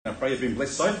pray you've been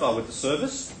blessed so far with the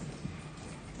service.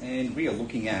 And we are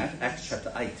looking at Acts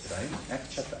chapter 8 today.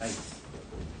 Acts chapter 8.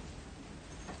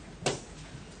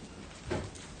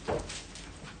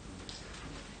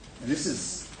 And this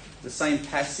is the same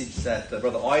passage that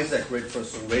Brother Isaac read for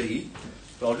us already.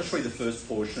 But I'll just read the first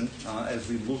portion as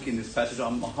we look in this passage.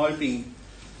 I'm hoping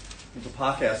to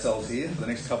park ourselves here for the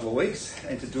next couple of weeks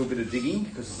and to do a bit of digging,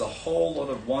 because there's a whole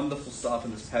lot of wonderful stuff in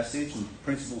this passage and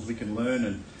principles we can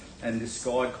learn. And this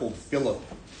guy called Philip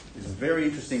is a very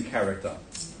interesting character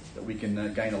that we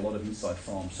can gain a lot of insight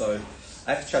from. So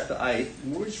Acts chapter 8,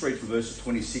 and we'll just read from verses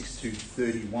 26 to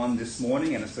 31 this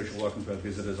morning, and a special welcome to our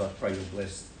visitors. I pray you're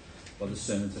blessed by the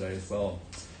sermon today as well.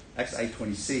 Acts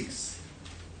 8:26.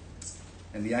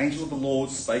 And the angel of the Lord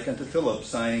spake unto Philip,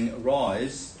 saying,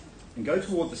 Arise, and go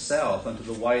toward the south unto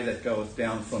the way that goeth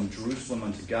down from Jerusalem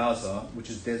unto Gaza,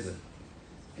 which is desert.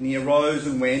 And he arose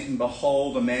and went, and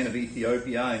behold, a man of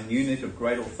Ethiopia, an eunuch of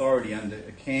great authority under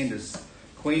Candace,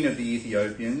 queen of the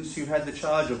Ethiopians, who had the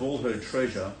charge of all her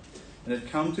treasure, and had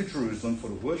come to Jerusalem for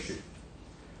to worship,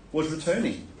 was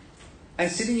returning, and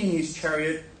sitting in his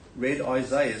chariot read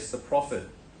Isaiah the prophet.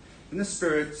 And the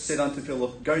Spirit said unto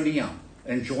Philip, Go near,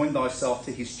 and join thyself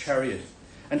to his chariot.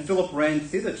 And Philip ran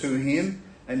thither to him,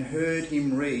 and heard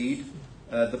him read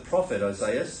the prophet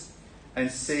Isaiah, and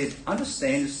said,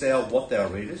 Understandest thou what thou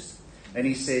readest? And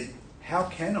he said, How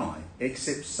can I,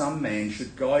 except some man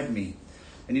should guide me?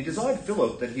 And he desired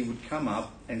Philip that he would come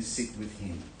up and sit with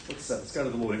him. Let's go to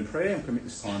the Lord in prayer and commit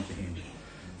this time to him.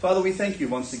 Father, we thank you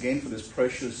once again for this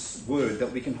precious word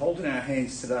that we can hold in our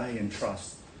hands today and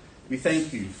trust. We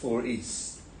thank you for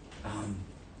its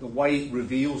the way it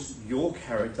reveals your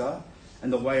character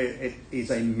and the way it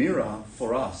is a mirror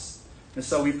for us. And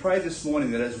so we pray this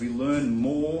morning that as we learn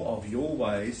more of your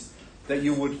ways, that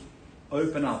you would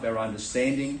open up our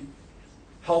understanding,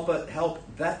 help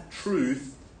that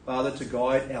truth, Father, to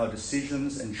guide our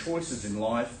decisions and choices in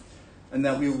life, and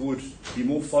that we would be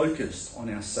more focused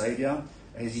on our Saviour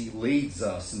as he leads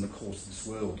us in the course of this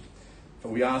world. For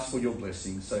we ask for your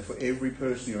blessing. So for every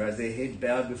person who has their head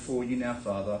bowed before you now,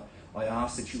 Father, I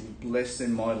ask that you would bless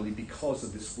them mightily because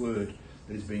of this word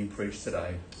that is being preached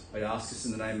today. I ask this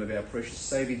in the name of our precious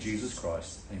Saviour, Jesus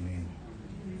Christ. Amen.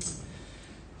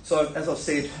 So, as I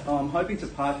said, I'm hoping to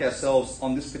park ourselves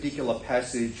on this particular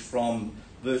passage from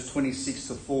verse 26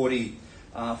 to 40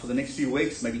 for the next few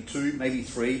weeks, maybe 2, maybe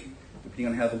 3, depending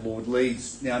on how the Lord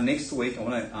leads. Now, next week, I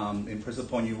want to impress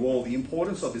upon you all the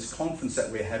importance of this conference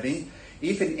that we're having.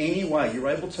 If in any way you're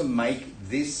able to make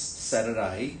this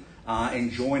Saturday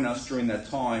and join us during that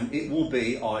time, it will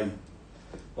be, I'm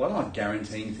not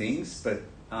guaranteeing things, but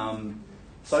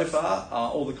so far,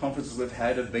 all the conferences we've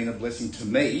had have been a blessing to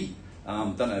me.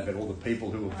 Don't know about all the people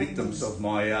who are victims of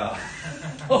my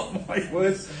of my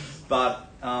words, but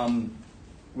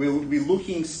we'll be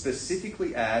looking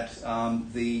specifically at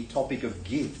the topic of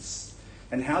gifts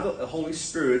and how the Holy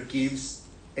Spirit gives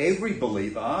every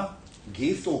believer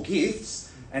gift or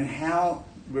gifts, and how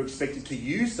we're expected to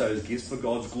use those gifts for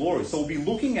God's glory. So we'll be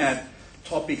looking at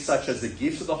topics such as the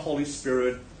gifts of the Holy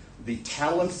Spirit, the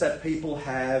talents that people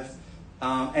have,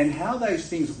 and how those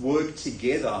things work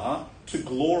together to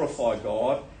glorify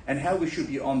God, and how we should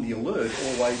be on the alert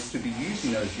always to be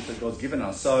using those gifts that God's given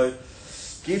us. So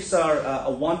gifts are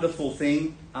a wonderful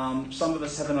thing. Some of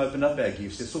us haven't opened up our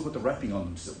gifts. They've still got the wrapping on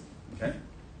them still. Okay?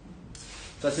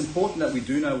 So it's important that we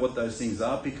do know what those things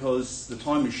are, because the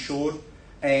time is short,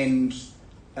 and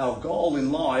our goal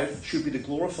in life should be to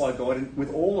glorify God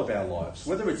with all of our lives,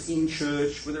 whether it's in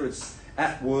church, whether it's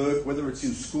at work, whether it's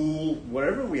in school,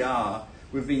 wherever we are.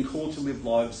 We've been called to live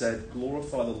lives that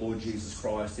glorify the Lord Jesus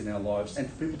Christ in our lives, and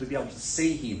for people to be able to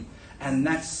see him. And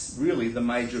that's really the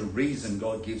major reason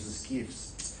God gives us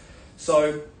gifts.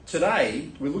 So today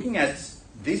we're looking at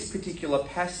this particular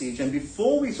passage, and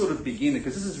before we sort of begin,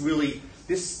 because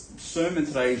this sermon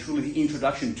today is really the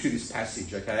introduction to this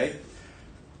passage, okay?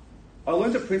 I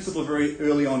learned a principle very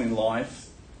early on in life,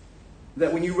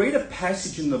 that when you read a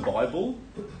passage in the Bible,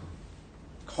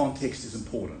 context is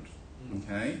important,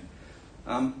 okay?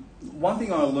 One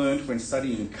thing I learned when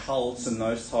studying cults and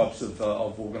those types of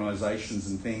organisations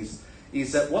and things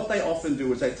is that what they often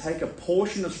do is they take a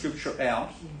portion of Scripture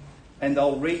out, and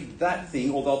they'll read that thing,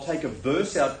 or they'll take a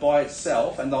verse out by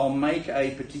itself and they'll make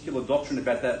a particular doctrine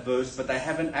about that verse, but they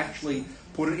haven't actually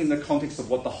put it in the context of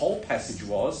what the whole passage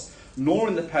was, nor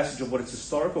in the passage of what its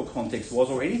historical context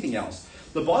was, or anything else.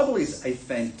 The Bible is a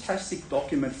fantastic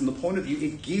document from the point of view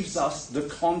it gives us the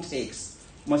context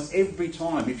almost every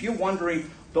time. If you're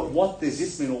wondering, but what does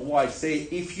this mean or why it's there,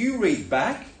 if you read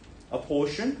back a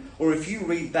portion, or if you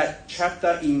read that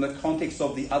chapter in the context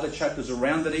of the other chapters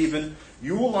around it even,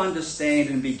 you will understand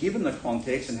and be given the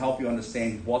context and help you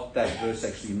understand what that verse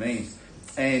actually means.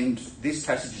 And this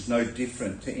passage is no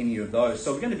different to any of those.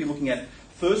 So we're going to be looking at,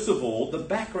 first of all, the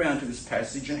background to this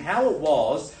passage and how it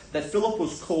was that Philip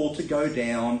was called to go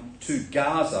down to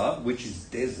Gaza, which is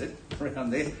desert around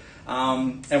there,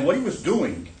 and what he was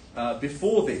doing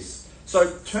before this.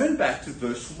 So turn back to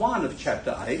verse 1 of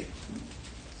chapter 8.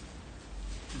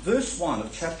 Verse 1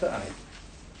 of chapter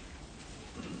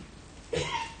 8.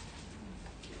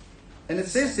 And it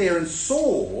says there, and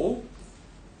Saul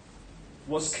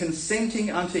was consenting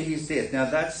unto his death. Now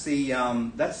that's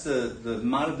the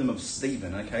martyrdom of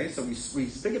Stephen, okay? So we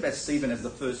speak about Stephen as the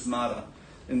first martyr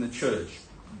in the church.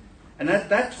 And at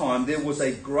that time there was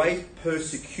a great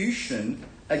persecution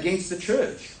against the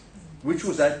church, which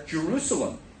was at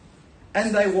Jerusalem.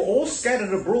 And they were all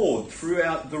scattered abroad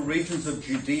throughout the regions of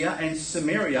Judea and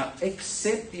Samaria,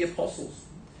 except the apostles.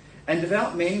 And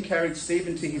devout men carried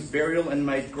Stephen to his burial and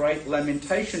made great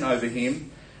lamentation over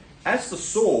him. As for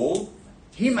Saul,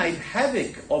 he made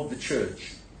havoc of the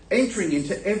church, entering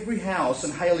into every house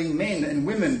and hailing men and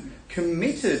women,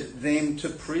 committed them to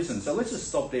prison. So let's just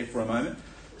stop there for a moment.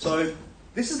 So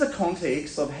this is the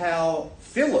context of how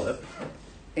Philip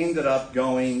ended up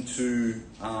going to,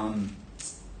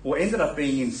 ended up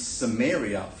being in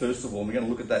Samaria, first of all. And we're going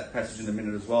to look at that passage in a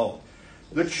minute as well.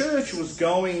 The church was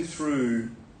going through,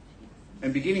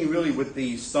 and beginning really with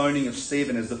the stoning of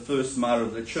Stephen as the first martyr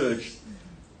of the church,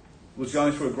 was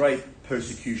going through a great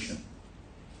persecution.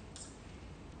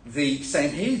 The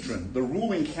Sanhedrin, the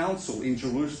ruling council in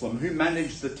Jerusalem, who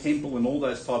managed the temple and all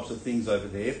those types of things over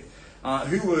there,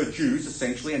 who were Jews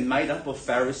essentially and made up of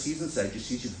Pharisees and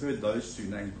Sadducees, you've heard those two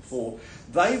names before,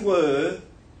 they were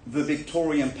the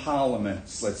Victorian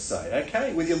parliaments, let's say,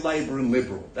 okay, with your Labour and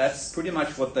Liberal. That's pretty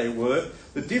much what they were.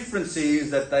 The difference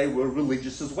is that they were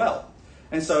religious as well.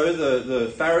 And so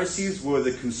the Pharisees were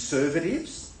the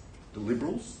conservatives, the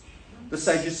liberals. The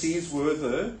Sadducees were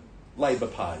the Labour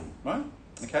Party, right?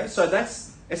 Okay, so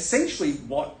that's essentially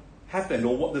what happened,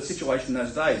 or what the situation in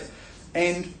those days.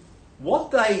 And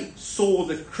what they saw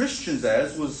the Christians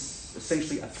as was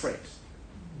essentially a threat.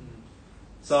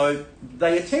 So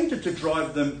they attempted to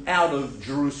drive them out of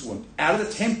Jerusalem, out of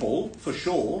the temple for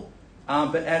sure,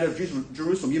 but out of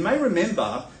Jerusalem. You may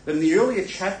remember that in the earlier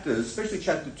chapters, especially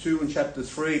chapter 2 and chapter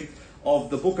 3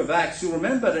 of the book of Acts, you'll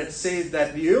remember that it said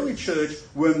that the early church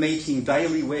were meeting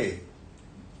daily where?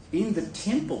 In the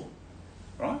temple.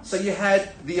 Right? So you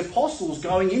had the apostles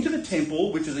going into the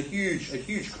temple, which is a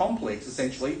huge complex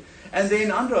essentially, and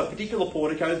then under a particular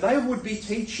portico they would be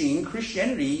teaching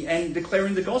Christianity and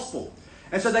declaring the gospel.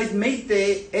 And so they'd meet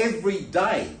there every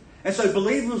day. And so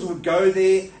believers would go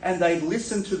there and they'd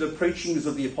listen to the preachings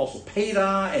of the Apostle Peter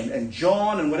and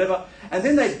John and whatever. And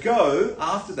then they'd go,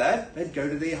 after that, they'd go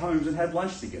to their homes and have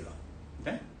lunch together.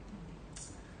 Okay?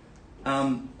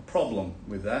 Problem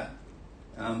with that.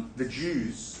 The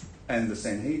Jews and the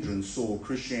Sanhedrin saw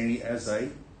Christianity as a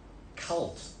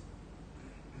cult.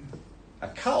 A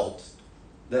cult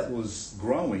that was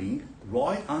growing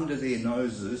right under their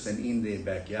noses and in their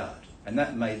backyard. And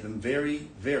that made them very,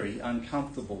 very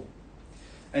uncomfortable.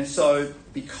 And so,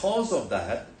 because of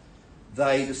that,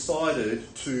 they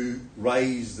decided to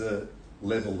raise the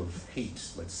level of heat,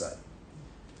 let's say.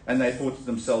 And they thought to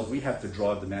themselves, we have to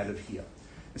drive them out of here.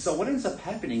 And so what ends up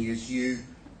happening is you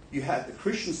have the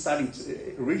Christians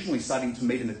originally starting to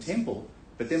meet in the temple,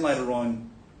 but then later on,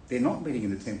 they're not meeting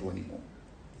in the temple anymore.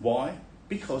 Why?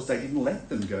 Because they didn't let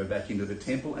them go back into the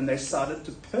temple, and they started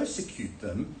to persecute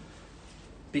them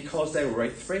because they were a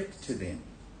threat to them.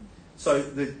 So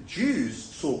the Jews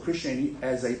saw Christianity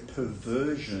as a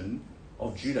perversion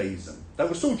of Judaism. They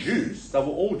were still Jews. They were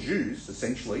all Jews,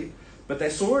 essentially. But they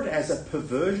saw it as a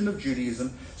perversion of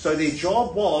Judaism. So their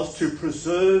job was to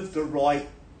preserve the right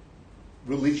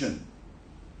religion.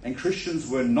 And Christians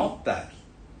were not that.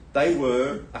 They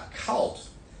were a cult.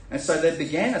 And so they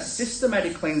began a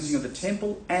systematic cleansing of the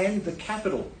temple and the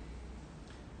capital.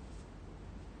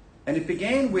 And it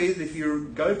began with, if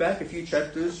you go back a few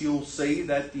chapters, you'll see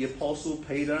that the Apostle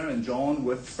Peter and John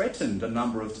were threatened a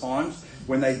number of times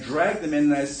when they dragged them in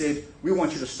and they said, we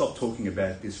want you to stop talking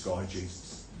about this guy,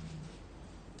 Jesus.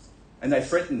 And they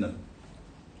threatened them.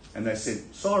 And they said,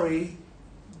 sorry,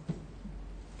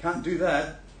 can't do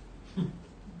that.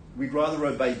 We'd rather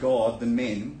obey God than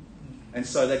men. And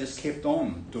so they just kept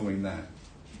on doing that.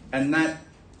 And that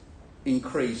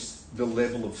increased the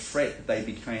level of threat they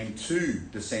became to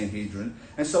the Sanhedrin.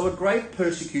 And so a great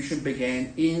persecution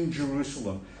began in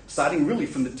Jerusalem, starting really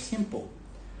from the temple.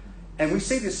 And we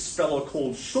see this fellow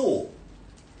called Saul.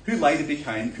 who later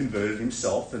converted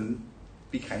himself and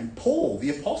became Paul, the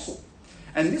apostle.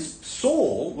 And this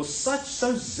Saul was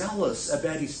so zealous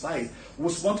about his faith,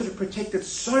 wanted to protect it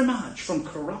so much from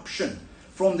corruption,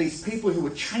 from these people who were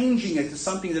changing it to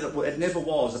something that it never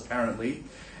was, apparently.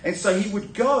 And so he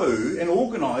would go and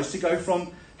organise to go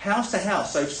from house to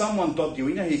house. So if someone dobbed you,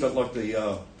 you got like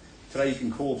the... today you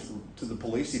can call to the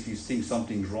police if you think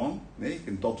something's wrong. Yeah, you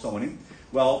can dob someone in.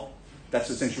 Well, that's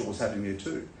essentially what was happening there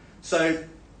too. So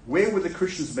where were the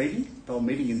Christians meeting? They were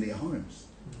meeting in their homes.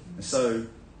 And so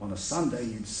on a Sunday,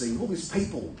 you'd see all these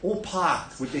people all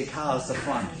parked with their cars to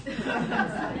front,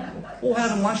 all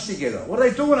having lunch together. What are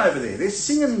they doing over there? They're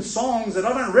singing songs that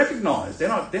I don't recognise. They're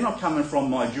not coming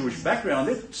from my Jewish background.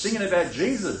 They're singing about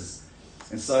Jesus.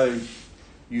 And so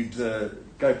you'd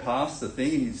go past the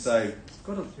thing and you'd say, I've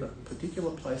got a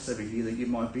particular place over here that you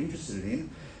might be interested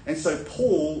in. And so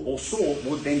Paul or Saul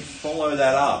would then follow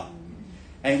that up.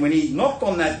 And when he knocked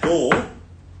on that door,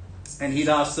 and he'd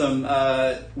ask them,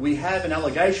 we have an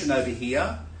allegation over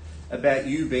here about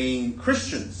you being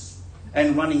Christians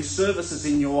and running services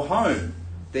in your home.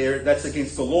 That's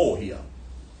against the law here.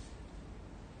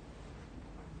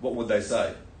 What would they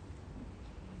say?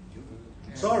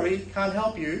 Sorry, can't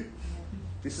help you.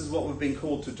 This is what we've been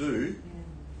called to do.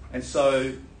 And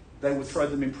so they would throw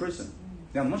them in prison.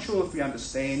 Now, I'm not sure if we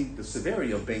understand the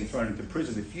severity of being thrown into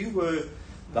prison. If you were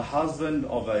the husband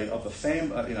of a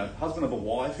family, husband of a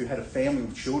wife who had a family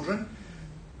with children,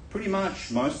 pretty much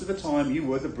most of the time you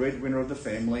were the breadwinner of the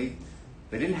family.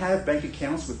 They didn't have bank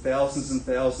accounts with thousands and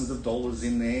thousands of dollars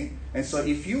in there. And so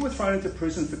if you were thrown into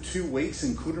prison for 2 weeks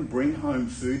and couldn't bring home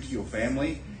food to your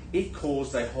family, it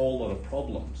caused a whole lot of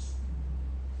problems.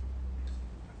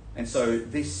 And so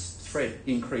this threat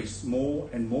increased more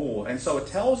and more. And so it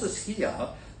tells us here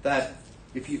that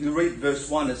if you read verse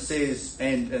 1, it says,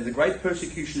 and the great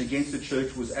persecution against the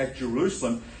church was at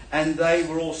Jerusalem, and they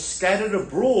were all scattered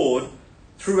abroad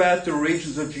throughout the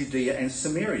regions of Judea and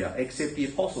Samaria, except the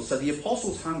apostles. So the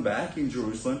apostles hung back in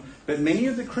Jerusalem, but many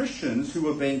of the Christians who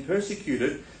were being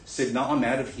persecuted said, no, I'm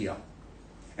out of here.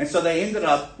 And so they ended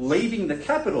up leaving the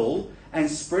capital and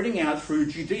spreading out through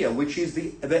Judea, which is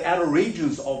the outer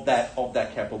regions of that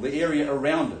capital, the area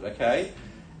around it, okay?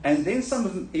 And then some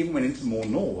of them even went into more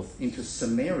north, into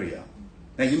Samaria.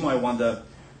 Now you might wonder,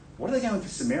 what are they going to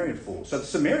Samaria for? So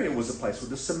Samaria was a place where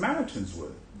the Samaritans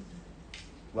were.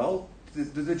 Well,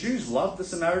 did the Jews love the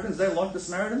Samaritans? They liked the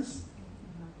Samaritans?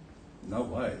 No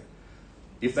way.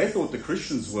 If they thought the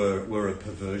Christians were a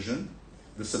perversion,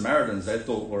 the Samaritans they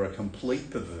thought were a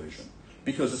complete perversion.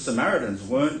 Because the Samaritans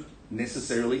weren't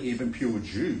necessarily even pure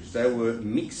Jews. They were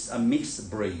a mixed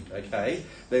breed, okay?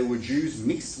 They were Jews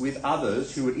mixed with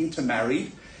others who had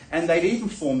intermarried, and they'd even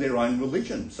formed their own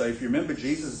religion. So if you remember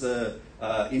Jesus'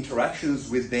 interactions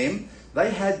with them,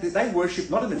 they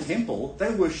worshipped not in the temple, they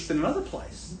worshipped in another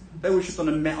place. They worshipped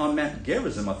on Mount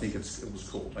Gerizim, I think it was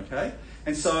called, okay?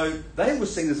 And so they were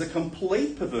seen as a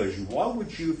complete perversion. Why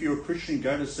would you, if you're a Christian,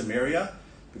 go to Samaria?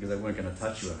 Because they weren't going to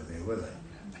touch you over there, were they?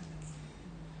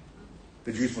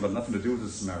 The Jews would have nothing to do with the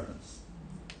Samaritans.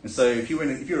 And so if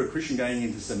you're a Christian going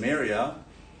into Samaria,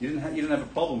 you didn't have a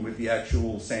problem with the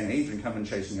actual Sanhedrin coming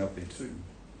chasing up there too.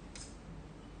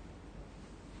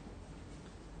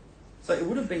 So it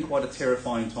would have been quite a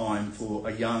terrifying time for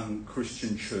a young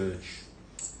Christian church,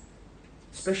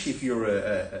 especially if you're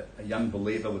a young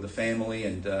believer with a family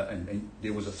and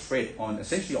there was a threat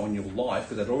essentially on your life,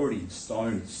 because they'd already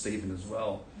stoned Stephen as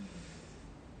well.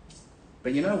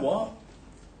 But you know what?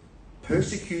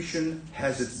 Persecution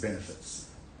has its benefits.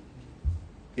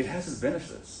 It has its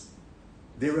benefits.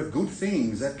 There are good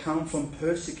things that come from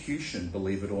persecution,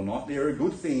 believe it or not. There are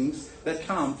good things that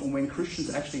come from when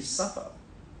Christians actually suffer.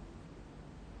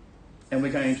 And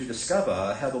we're going to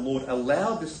discover how the Lord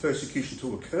allowed this persecution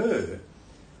to occur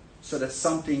so that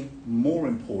something more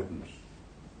important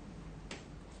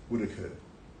would occur.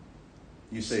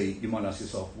 You see, you might ask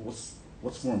yourself,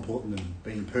 what's more important than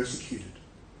being persecuted?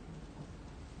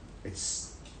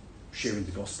 It's sharing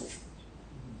the gospel.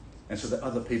 And so that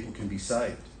other people can be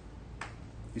saved.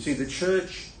 You see, the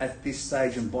church at this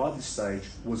stage and by this stage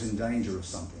was in danger of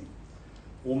something.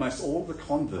 Almost all the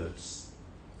converts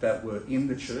that were in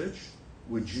the church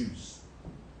were Jews.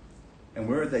 And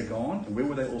where had they gone? And where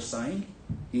were they all staying?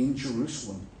 In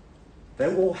Jerusalem. They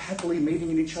were all happily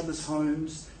meeting in each other's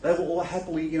homes. They were all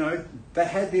happily, they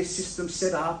had their system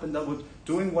set up and they were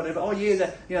doing whatever. Oh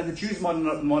yeah, the Jews might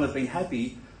have been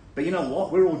happy, but you know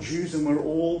what? We're all Jews and we're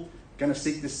all going to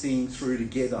stick this thing through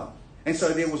together. And so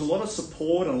there was a lot of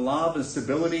support and love and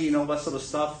stability and all that sort of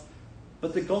stuff,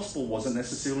 but the gospel wasn't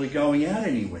necessarily going out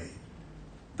anywhere.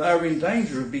 They were in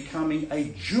danger of becoming a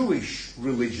Jewish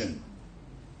religion.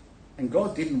 And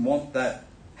God didn't want that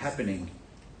happening.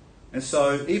 And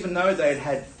so even though they had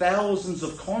had thousands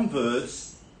of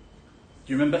converts,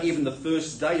 do you remember even the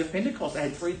first day of Pentecost, they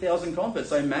had 3,000 converts.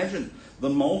 So imagine the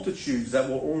multitudes that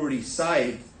were already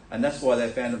saved, and that's why they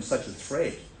found them such a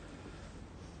threat.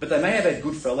 But they may have had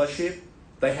good fellowship.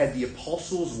 They had the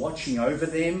apostles watching over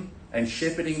them and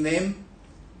shepherding them,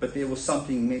 but there was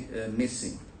something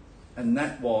missing. And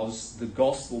that was the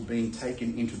gospel being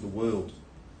taken into the world.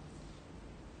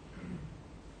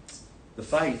 The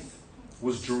faith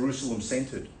was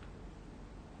Jerusalem-centred.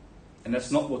 And that's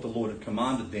not what the Lord had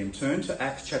commanded them. Turn to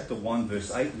Acts chapter 1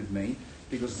 verse 8 with me,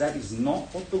 because that is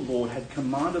not what the Lord had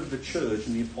commanded the church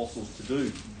and the apostles to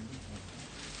do.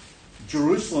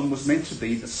 Jerusalem was meant to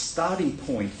be the starting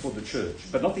point for the church,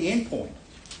 but not the end point.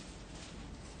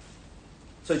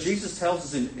 So Jesus tells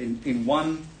us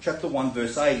in chapter 1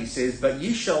 verse 8, he says, "But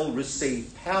ye shall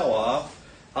receive power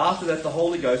after that the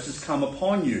Holy Ghost has come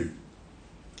upon you.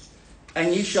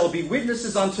 And ye shall be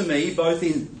witnesses unto me both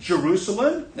in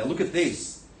Jerusalem," now look at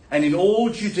this, "and in all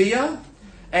Judea,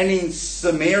 and in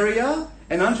Samaria,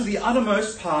 and unto the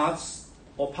uttermost parts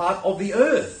or part of the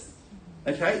earth."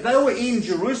 Okay, they were in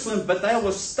Jerusalem, but they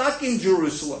were stuck in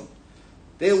Jerusalem.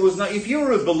 There was no, if you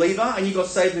were a believer and you got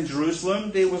saved in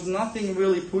Jerusalem, there was nothing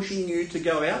really pushing you to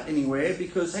go out anywhere,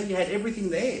 because hey, you had everything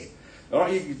there. All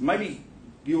right, maybe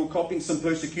you were copying some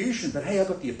persecution, but hey, I've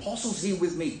got the apostles here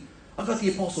with me. I've got the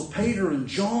apostle Peter and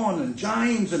John and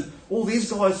James and all these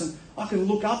guys, and I can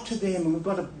look up to them, and we've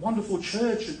got a wonderful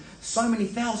church, and so many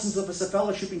thousands of us are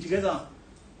fellowshipping together.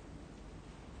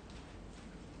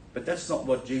 But that's not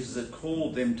what Jesus had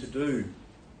called them to do.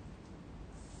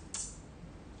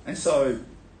 And so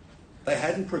they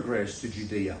hadn't progressed to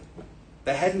Judea.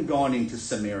 They hadn't gone into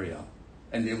Samaria.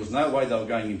 And there was no way they were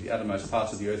going into the uttermost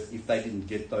parts of the earth if they didn't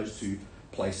get those two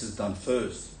places done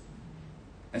first.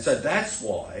 And so that's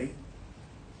why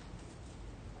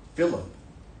Philip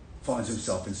finds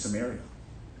himself in Samaria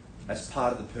as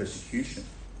part of the persecution.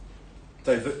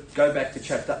 So go back to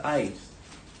chapter 8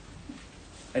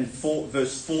 and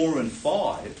verse 4 and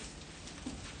 5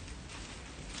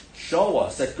 show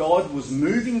us that God was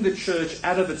moving the church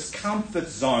out of its comfort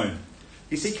zone.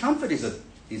 You see, comfort is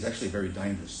actually a very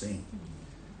dangerous thing.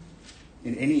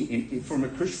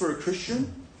 For a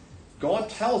Christian, God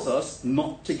tells us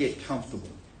not to get comfortable,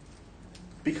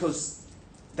 because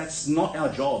that's not our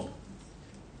job.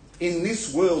 In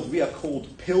this world, we are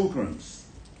called pilgrims.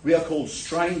 We are called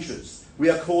strangers. We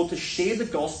are called to share the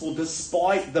gospel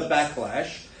despite the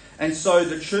backlash. And so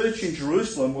the church in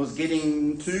Jerusalem was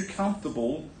getting too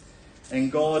comfortable,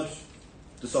 and God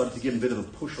decided to give them a bit of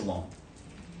a push along.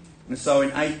 And so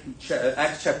in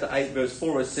Acts chapter 8 verse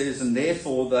 4 it says, "And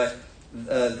therefore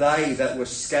they that were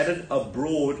scattered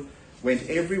abroad went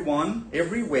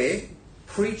everywhere,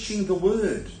 preaching the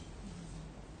word.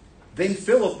 Then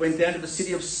Philip went down to the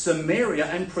city of Samaria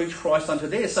and preached Christ unto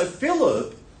there." So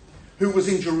Philip, who was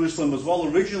in Jerusalem as well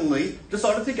originally,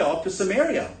 decided to go up to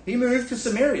Samaria. He moved to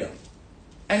Samaria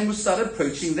and started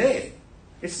preaching there.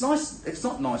 It's nice. It's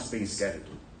not nice being scattered,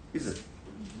 is it?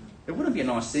 It wouldn't be a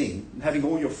nice thing having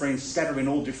all your friends scatter in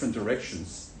all different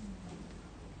directions.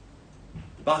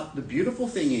 But the beautiful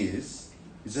thing is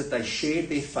that they shared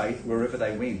their faith wherever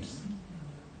they went.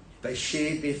 They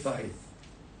shared their faith.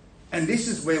 And this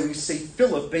is where we see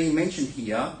Philip being mentioned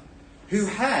here, who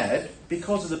had,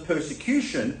 because of the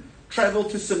persecution, travelled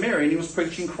to Samaria, and he was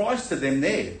preaching Christ to them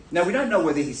there. Now, we don't know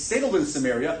whether he settled in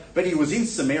Samaria, but he was in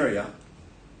Samaria.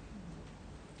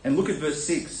 And look at verse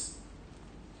 6.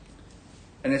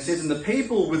 And it says, "And the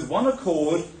people with one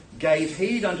accord gave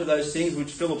heed unto those things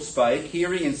which Philip spake,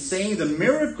 hearing and seeing the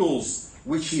miracles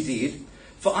which he did.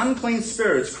 For unclean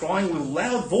spirits, crying with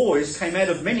loud voice, came out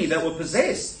of many that were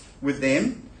possessed with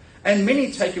them, and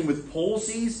many taken with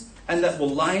palsies, and that were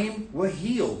lame were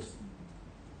healed.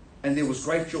 And there was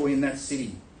great joy in that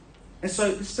city." And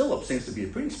so this Philip seems to be a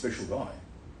pretty special guy.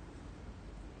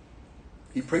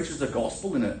 He preaches the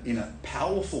gospel in a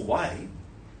powerful way.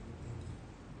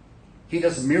 He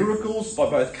does miracles by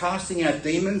both casting out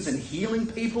demons and healing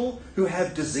people who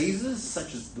have diseases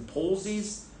such as the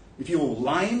palsies, if you were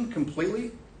lame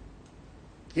completely.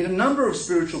 He had a number of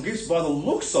spiritual gifts by the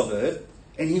looks of it,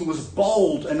 and he was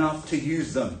bold enough to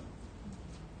use them.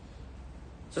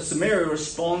 So Samaria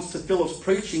responds to Philip's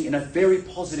preaching in a very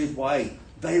positive way.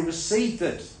 They received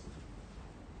it.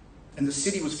 And the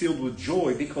city was filled with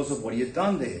joy because of what he had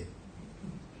done there.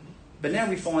 But now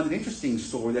we find an interesting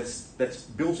story that's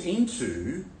built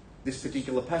into this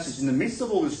particular passage. In the midst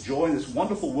of all this joy and this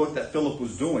wonderful work that Philip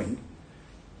was doing,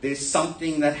 there's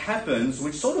something that happens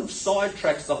which sort of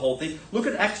sidetracks the whole thing. Look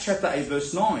at Acts chapter 8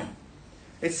 verse 9.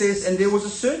 It says, and there was a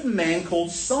certain man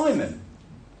called Simon,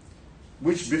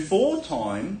 which before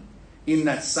time in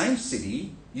that same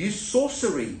city used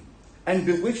sorcery and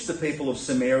bewitched the people of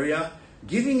Samaria,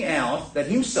 giving out that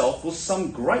himself was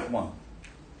some great one,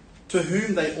 to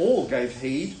whom they all gave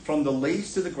heed from the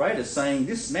least to the greatest, saying,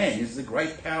 this man is the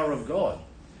great power of God.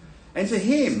 And to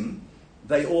him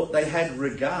they had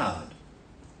regard,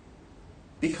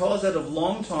 because out of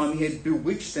long time he had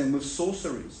bewitched them with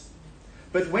sorceries.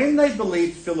 But when they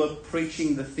believed Philip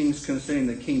preaching the things concerning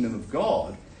the kingdom of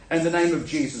God and the name of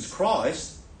Jesus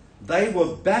Christ, they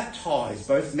were baptized,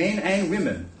 both men and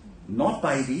women, not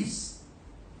babies,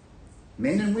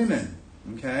 men and women.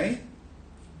 Okay?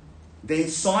 Then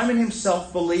Simon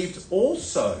himself believed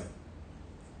also.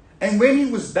 And when he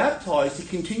was baptized, he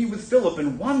continued with Philip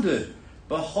and wondered,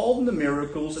 beholding the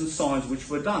miracles and signs which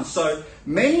were done. So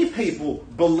many people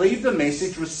believed the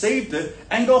message, received it,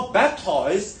 and got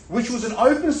baptized, which was an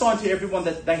open sign to everyone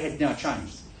that they had now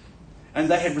changed. And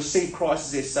they had received Christ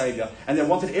as their Saviour, and they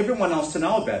wanted everyone else to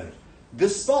know about it,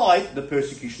 despite the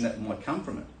persecution that might come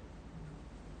from it.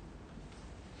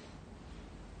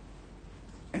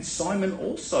 And Simon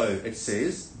also, it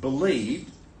says,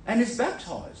 believed and is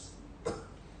baptized.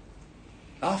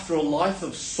 After a life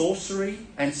of sorcery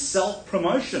and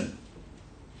self-promotion.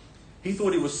 He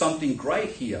thought he was something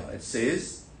great here, it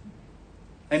says.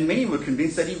 And many were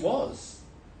convinced that he was.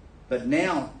 But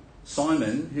now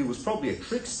Simon, who was probably a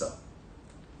trickster,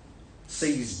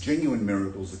 sees genuine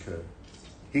miracles occur.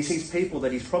 He sees people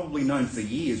that he's probably known for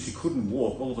years who couldn't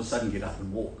walk, all of a sudden get up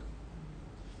and walk.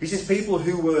 He sees people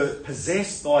who were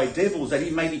possessed by devils that he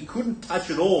maybe couldn't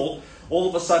touch at all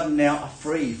of a sudden now are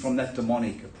free from that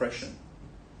demonic oppression.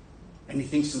 And he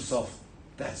thinks to himself,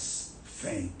 that's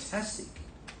fantastic.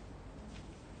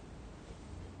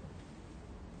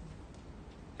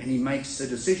 And he makes a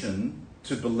decision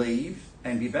to believe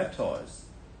and be baptized.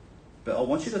 But I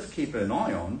want you to keep an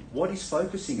eye on what he's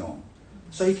focusing on.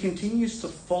 So he continues to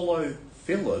follow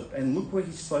Philip, and look where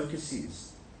his focus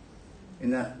is.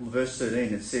 In that verse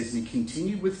 13 it says, and he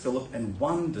continued with Philip and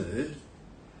wondered,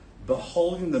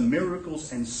 beholding the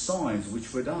miracles and signs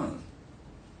which were done.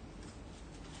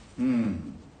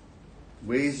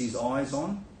 Where's his eyes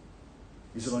on?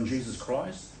 Is it on Jesus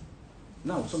Christ?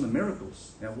 No, it's on the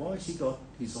miracles. Now, why has he got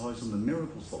his eyes on the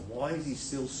miracles? But why is he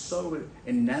still so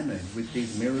enamored with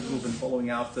these miracles and following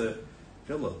after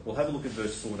Philip? Well, have a look at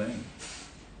verse 14.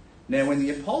 Now, when the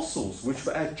apostles, which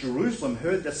were at Jerusalem,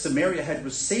 heard that Samaria had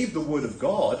received the word of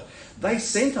God, they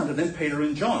sent unto them Peter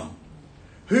and John,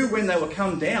 who, when they were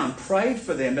come down, prayed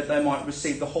for them that they might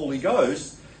receive the Holy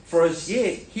Ghost, for as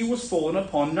yet he was fallen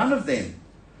upon none of them.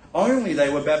 Only they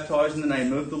were baptized in the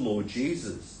name of the Lord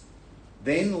Jesus.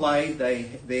 Then laid they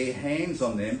their hands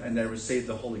on them, and they received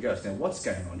the Holy Ghost. Now, what's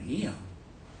going on here?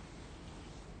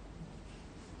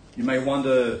 You may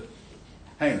wonder,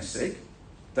 hang on a sec,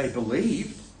 they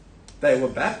believed, they were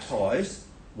baptized,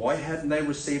 why hadn't they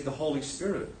received the Holy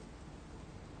Spirit?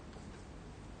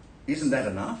 Isn't that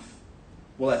enough?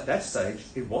 Well, at that stage,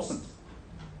 it wasn't.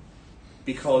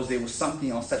 Because there was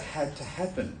something else that had to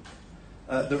happen.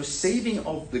 The receiving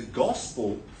of the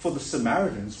gospel for the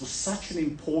Samaritans was such an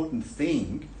important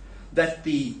thing that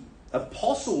the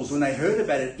apostles, when they heard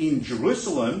about it in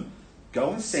Jerusalem,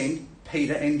 go and send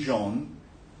Peter and John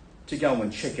to go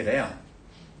and check it out.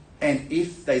 And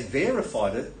if they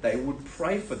verified it, they would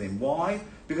pray for them. Why?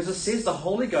 Because it says the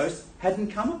Holy Ghost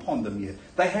hadn't come upon them yet.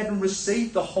 They hadn't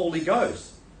received the Holy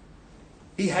Ghost.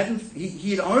 He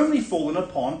had only fallen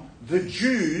upon the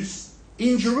Jews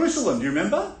in Jerusalem. Do you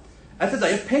remember? At the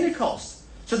day of Pentecost.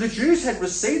 So the Jews had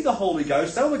received the Holy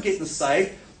Ghost. They were getting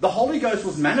saved. The Holy Ghost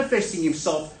was manifesting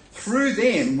himself through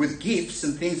them with gifts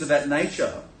and things of that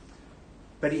nature.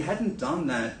 But he hadn't done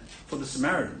that for the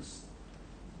Samaritans.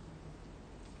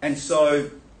 And so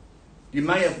you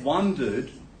may have wondered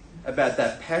about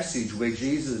that passage where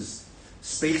Jesus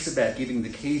speaks about giving the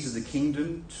keys of the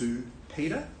kingdom to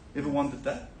Peter. Ever wondered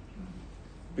that?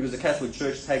 Because the Catholic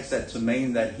Church takes that to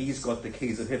mean that he's got the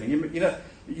keys of heaven. You know,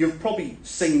 you've probably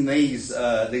seen these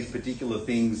particular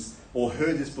things or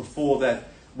heard this before, that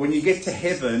when you get to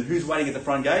heaven, who's waiting at the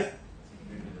front gate?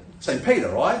 St. Peter,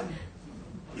 right?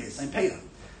 Yeah, St. Peter.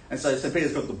 And so St.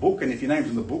 Peter's got the book, and if your name's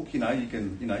in the book, you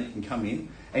can come in.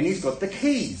 And he's got the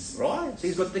keys, right? So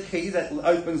he's got the key that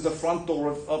opens the front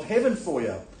door of heaven for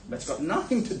you. That's got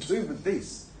nothing to do with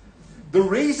this. The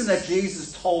reason that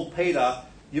Jesus told Peter,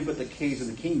 you've got the keys of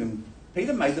the kingdom,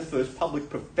 Peter made the first public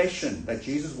profession that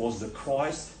Jesus was the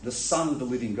Christ, the Son of the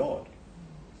living God.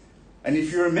 And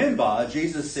if you remember,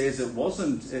 Jesus says it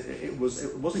wasn't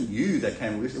you that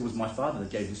came with this, it was my Father that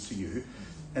gave this to you.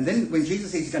 And then when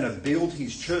Jesus said he's going to build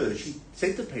his church, he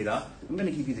said to Peter, I'm going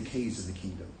to give you the keys of the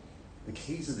kingdom. The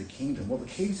keys of the kingdom. Well, the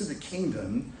keys of the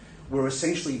kingdom were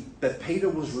essentially that Peter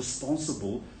was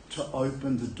responsible to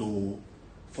open the door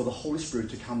for the Holy Spirit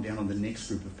to come down on the next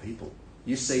group of people.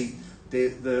 You see,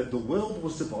 the world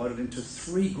was divided into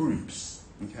three groups,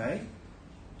 okay?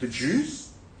 The Jews,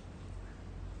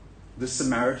 the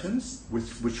Samaritans,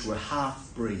 which were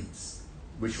half-breeds,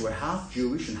 which were half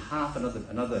Jewish and half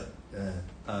another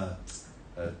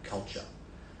culture.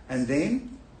 And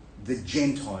then the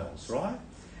Gentiles, right?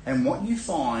 And what you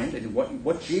find, and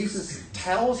what Jesus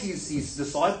tells his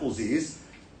disciples is,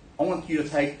 I want you to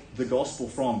take the gospel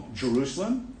from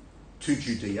Jerusalem to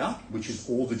Judea, which is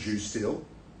all the Jews still,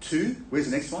 to, where's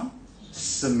the next one?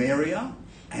 Samaria,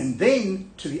 and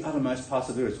then to the uttermost parts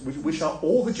of the earth, which are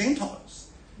all the Gentiles.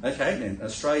 Okay, then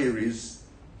Australia is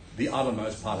the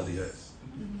uttermost part of the earth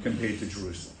compared to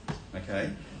Jerusalem. Okay,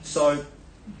 so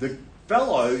the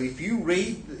fellow, if you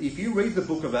read the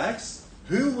book of Acts,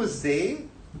 who was there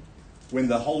when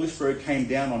the Holy Spirit came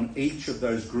down on each of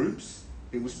those groups?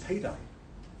 It was Peter.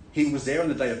 He was there on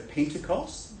the day of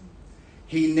Pentecost.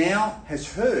 He now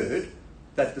has heard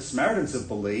that the Samaritans have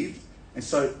believed, and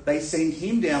so they send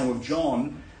him down with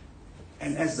John,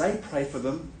 and as they pray for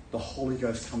them, the Holy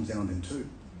Ghost comes down on them too.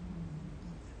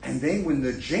 And then when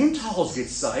the Gentiles get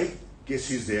saved, guess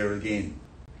who's there again?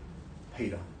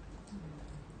 Peter.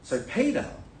 So Peter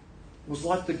was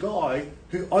like the guy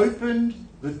who opened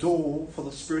the door for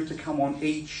the Spirit to come on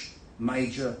each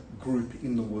major group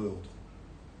in the world.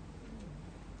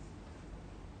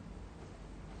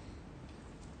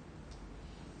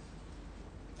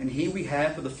 And here we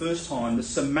have, for the first time, the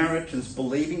Samaritans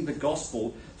believing the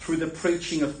gospel through the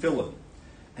preaching of Philip.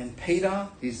 And Peter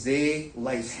is there,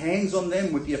 lays hands on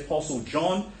them with the Apostle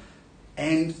John,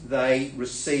 and they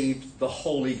received the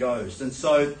Holy Ghost. And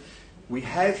so we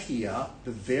have here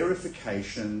the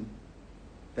verification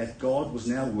that God was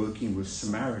now working with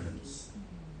Samaritans.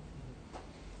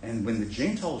 And when the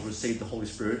Gentiles received the Holy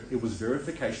Spirit, it was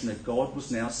verification that God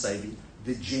was now saving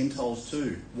the Gentiles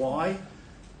too. Why?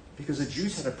 Because the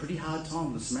Jews had a pretty hard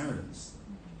time with the Samaritans.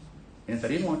 And if they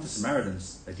didn't like the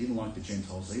Samaritans, they didn't like the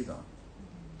Gentiles either.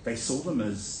 They saw them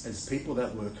as people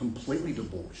that were completely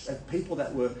debauched, as people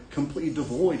that were completely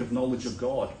devoid of knowledge of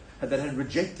God, that had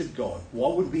rejected God.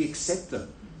 Why would we accept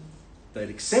them? They'd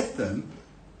accept them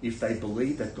if they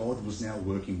believed that God was now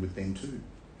working with them too.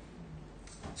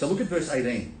 So look at verse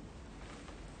 18.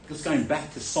 Just going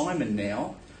back to Simon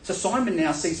now. So Simon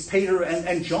now sees Peter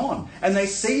and John, and they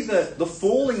see the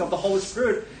falling of the Holy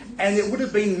Spirit, and it would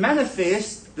have been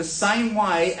manifest the same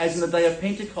way as in the day of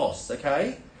Pentecost,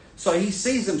 okay? So he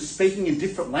sees them speaking in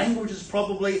different languages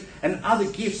probably, and other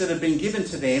gifts that have been given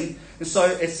to them. And so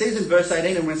it says in verse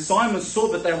 18, and when Simon saw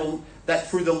that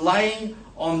through the laying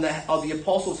on of the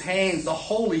apostles' hands the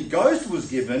Holy Ghost was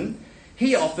given,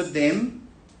 he offered them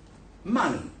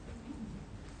money.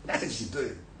 As you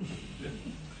do.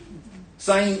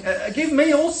 Saying, give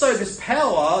me also this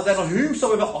power, that on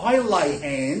whomsoever I lay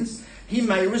hands, he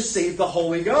may receive the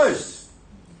Holy Ghost.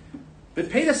 But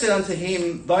Peter said unto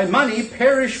him, thy money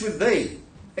perish with thee.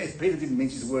 Peter didn't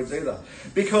mince his words either.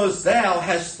 Because thou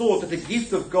hast thought that the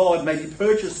gift of God may be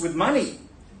purchased with money.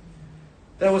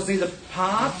 Thou hast neither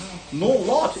part nor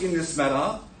lot in this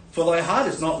matter, for thy heart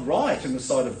is not right in the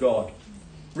sight of God.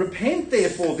 Repent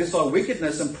therefore of this thy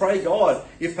wickedness, and pray God,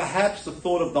 if perhaps the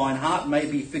thought of thine heart may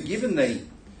be forgiven thee.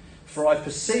 For I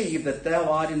perceive that thou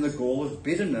art in the gall of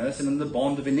bitterness and in the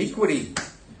bond of iniquity.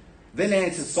 Then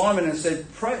answered Simon and said,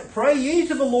 Pray ye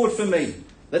to the Lord for me,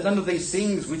 that none of these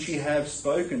things which ye have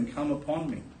spoken come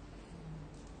upon me.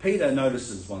 Peter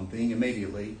notices one thing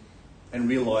immediately and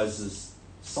realises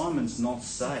Simon's not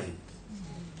saved.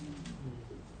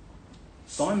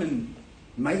 Simon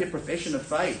made a profession of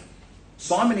faith.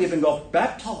 Simon even got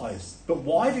baptised. But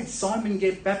why did Simon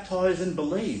get baptised and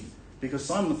believe? Because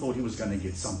Simon thought he was going to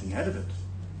get something out of it.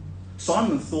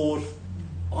 Simon thought,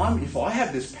 if I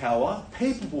have this power,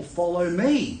 people will follow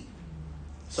me.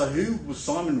 So who was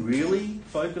Simon really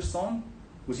focused on?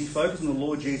 Was he focused on the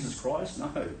Lord Jesus Christ?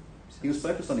 No. He was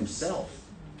focused on himself.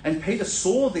 And Peter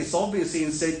saw this obviously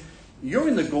and said, you're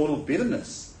in the gall of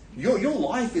bitterness. Your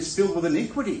life is filled with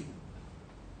iniquity.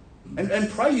 And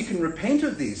pray you can repent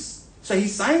of this. So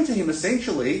he's saying to him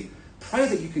essentially, pray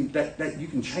that you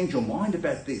can change your mind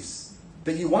about this.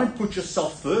 That you won't put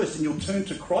yourself first and you'll turn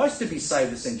to Christ to be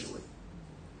saved essentially.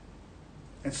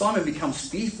 And Simon becomes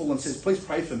fearful and says, please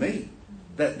pray for me.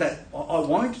 That I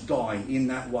won't die in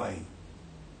that way.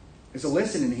 There's a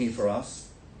lesson in here for us.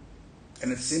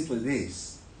 And it's simply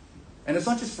this. And it's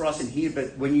not just for us in here,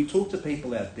 but when you talk to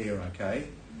people out there, okay,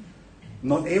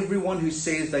 not everyone who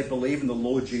says they believe in the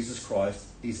Lord Jesus Christ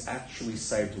is actually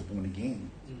saved or born again.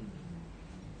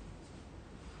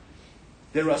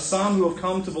 There are some who have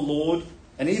come to the Lord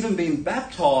and even been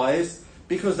baptized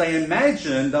because they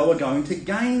imagined they were going to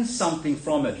gain something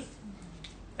from it.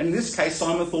 And in this case,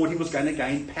 Simon thought he was going to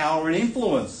gain power and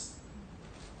influence.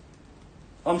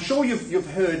 I'm sure you've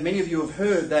heard, many of you have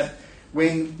heard, that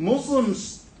when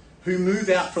Muslims who move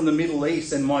out from the Middle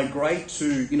East and migrate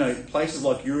to, places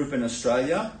like Europe and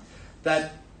Australia,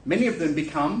 that many of them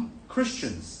become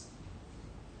Christians.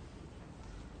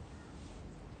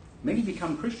 Many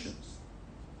become Christians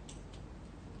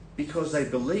because they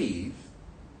believe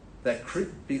that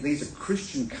these are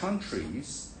Christian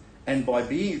countries, and by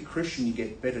being a Christian you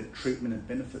get better treatment and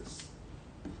benefits.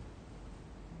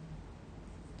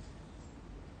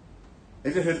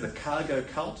 Have you heard of the cargo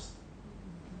cult?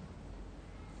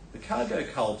 The cargo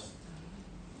cult,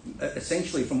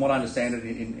 essentially, from what I understand it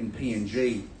in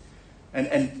PNG,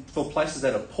 and for places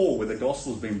that are poor where the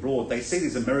gospel's been brought, they see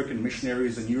these American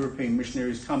missionaries and European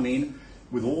missionaries come in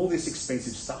with all this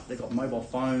expensive stuff. They've got mobile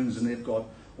phones and they've got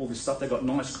all this stuff. They've got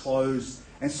nice clothes.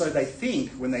 And so they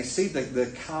think when they see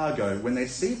the cargo, when they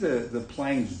see the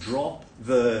planes drop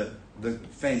the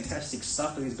fantastic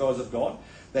stuff that these guys have got,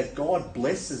 that God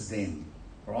blesses them,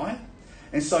 right?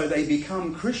 And so they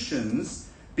become Christians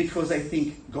because they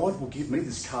think God will give me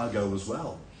this cargo as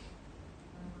well.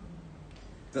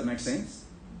 Does that make sense?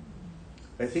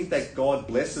 They think that God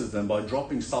blesses them by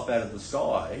dropping stuff out of the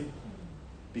sky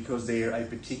because they're a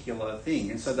particular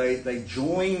thing. And so they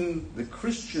join the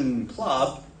Christian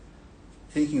club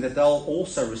thinking that they'll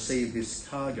also receive this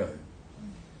cargo.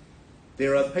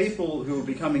 There are people who are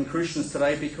becoming Christians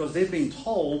today because they've been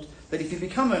told that if you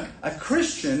become a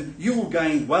Christian, you will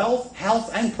gain wealth,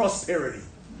 health and prosperity.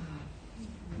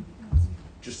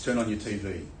 Just turn on your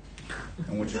TV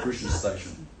and watch a Christian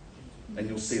station and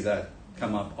you'll see that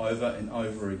come up over and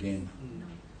over again.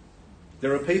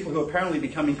 There are people who are apparently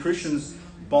becoming Christians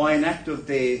by an act of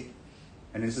their,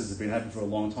 and this has been happening for a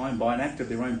long time, by an act of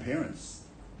their own parents.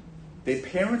 Their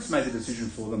parents made the decision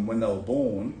for them when they were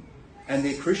born, and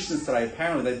they're Christians today.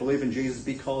 Apparently they believe in Jesus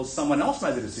because someone else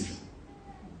made the decision.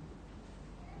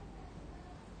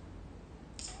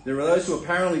 There are those who are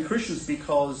apparently Christians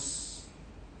because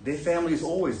their family has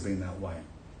always been that way.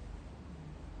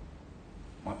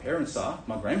 My parents are,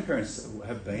 my grandparents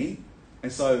have been,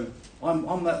 and so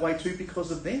I'm that way too because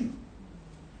of them.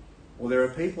 Or there are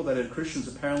people that are Christians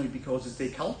apparently because it's their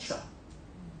culture.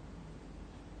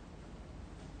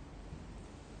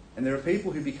 And there are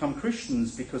people who become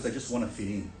Christians because they just want to fit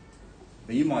in.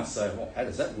 Now you might say, well, how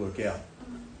does that work out?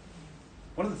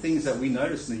 One of the things that we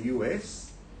notice in the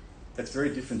US that's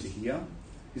very different to here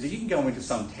is that you can go into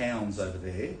some towns over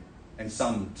there and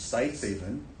some states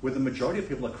even where the majority of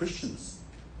people are Christians.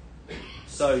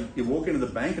 So you walk into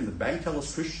the bank and the bank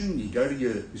teller's Christian, you go to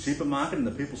your supermarket and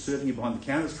the people serving you behind the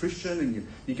counter is Christian, and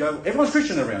you go, everyone's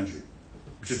Christian around you,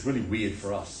 which is really weird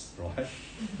for us, right?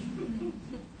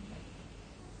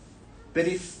 But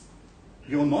if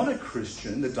you're not a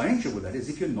Christian, the danger with that is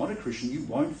if you're not a Christian, you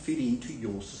won't fit into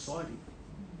your society.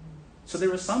 So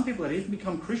there are some people that even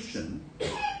become Christian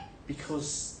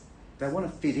because they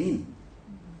want to fit in.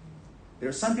 There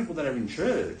are some people that are in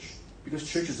church because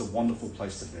church is a wonderful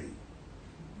place to be.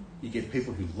 You get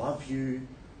people who love you,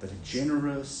 that are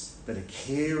generous, that are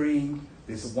caring.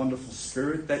 There's a wonderful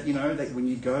spirit that, that when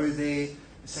you go there, you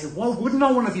say, why wouldn't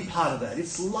I want to be part of that?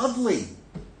 It's lovely.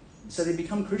 So they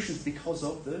become Christians because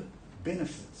of the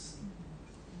benefits.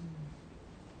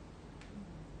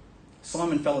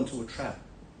 Simon fell into a trap.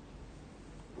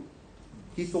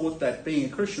 He thought that being a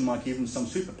Christian might give him some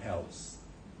superpowers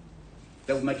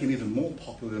that would make him even more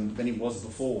popular than he was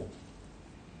before.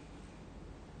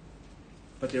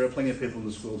 But there are plenty of people in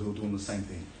this world who are doing the same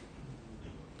thing.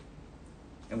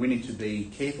 And we need to be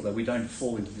careful that we don't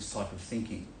fall into this type of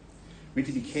thinking. We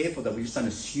need to be careful that we just don't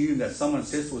assume that someone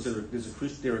says to us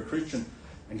they're a Christian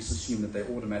and just assume that they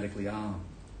automatically are.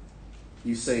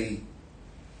 You see,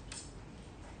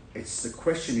 the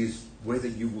question is whether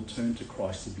you will turn to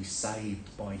Christ to be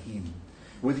saved by Him.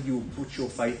 Whether you will put your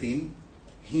faith in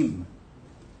Him.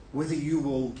 Whether you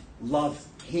will love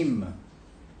Him.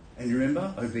 And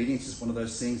remember, obedience is one of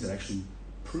those things that actually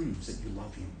proves that you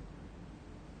love Him.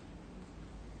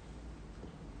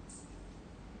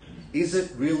 Is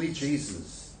it really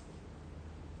Jesus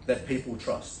that people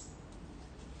trust?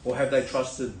 Or have they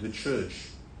trusted the church?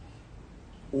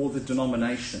 Or the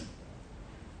denomination?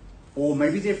 Or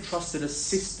maybe they've trusted a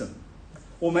system?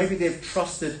 Or maybe they've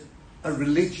trusted a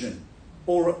religion?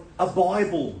 Or a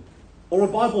Bible? or a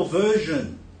Bible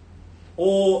version,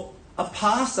 or a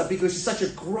pastor because he's such a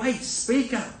great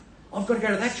speaker. I've got to go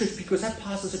to that church because that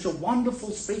pastor's such a wonderful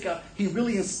speaker. He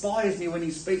really inspires me when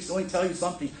he speaks. Let me tell you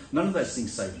something. None of those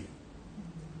things save you.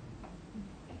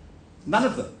 None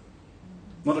of them.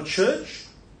 Not a church,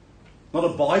 not a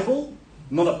Bible,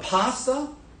 not a pastor,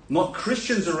 not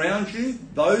Christians around you.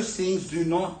 Those things do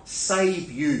not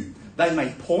save you. They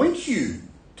may point you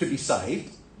to be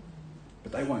saved,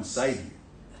 but they won't save you.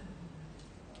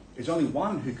 There's only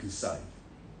one who can save,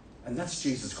 and that's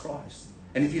Jesus Christ.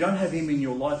 And if you don't have him in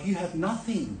your life, you have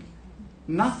nothing.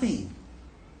 Nothing.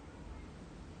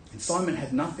 And Simon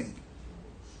had nothing,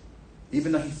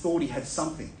 even though he thought he had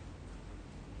something.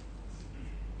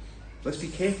 Let's be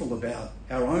careful about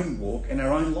our own walk and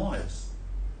our own lives.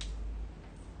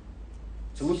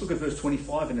 So let's look at verse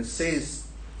 25, and it says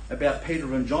about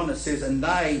Peter and John, it says, and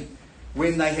they,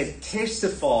 when they had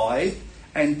testified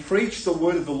and preached the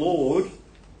word of the Lord,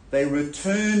 they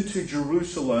returned to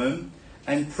Jerusalem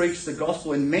and preached the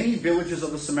gospel in many villages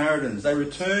of the Samaritans. They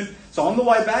returned, so on the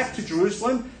way back to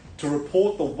Jerusalem, to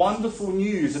report the wonderful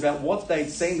news about what they'd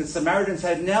seen. The Samaritans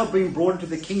had now been brought into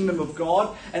the kingdom of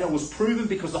God, and it was proven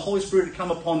because the Holy Spirit had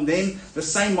come upon them the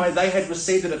same way they had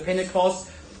received it at Pentecost.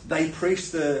 They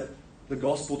preached the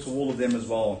gospel to all of them as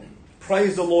well.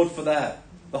 Praise the Lord for that.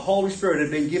 The Holy Spirit had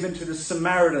been given to the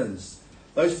Samaritans.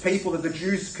 Those people that the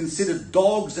Jews considered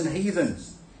dogs and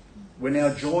heathens were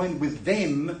now joined with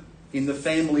them in the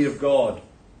family of God.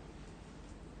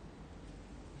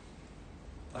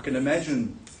 I can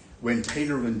imagine when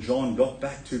Peter and John got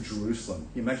back to Jerusalem.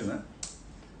 Can you imagine that?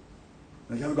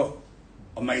 And I've got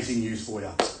amazing news for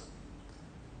you.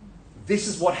 This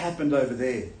is what happened over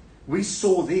there. We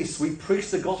saw this. We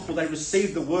preached the gospel. They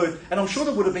received the word. And I'm sure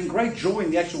there would have been great joy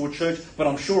in the actual church, but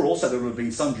I'm sure also there would have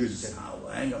been some Jews who said, oh,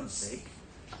 well, hang on a sec.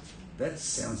 That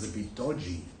sounds a bit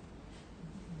dodgy.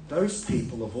 Those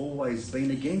people have always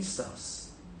been against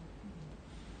us.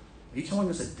 Are you telling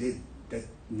us that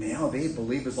now they're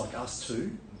believers like us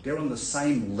too? They're on the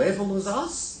same level as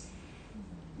us?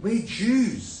 We're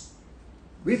Jews.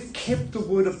 We've kept the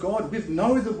word of God. We've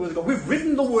known the word of God. We've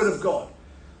written the word of God.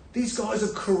 These guys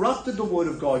have corrupted the word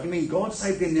of God. You mean God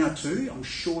saved them now too? I'm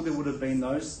sure there would have been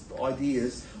those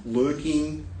ideas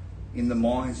lurking in the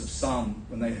minds of some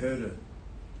when they heard it.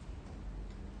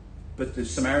 But the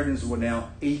Samaritans were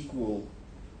now equal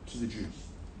to the Jews.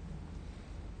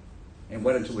 And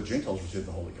wait until the Gentiles received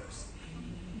the Holy Ghost.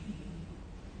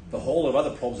 The whole of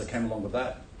other problems that came along with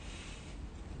that.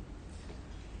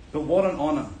 But what an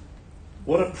honour,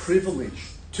 what a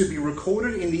privilege to be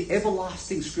recorded in the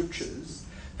everlasting scriptures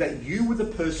that you were the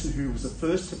person who was the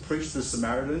first to preach to the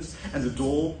Samaritans and the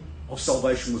door of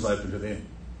salvation was open to them.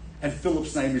 And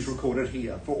Philip's name is recorded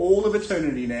here for all of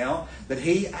eternity now, that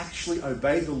he actually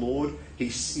obeyed the Lord. He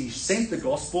sent the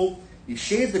gospel, he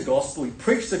shared the gospel, he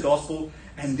preached the gospel,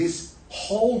 and this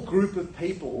whole group of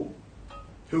people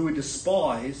who were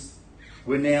despised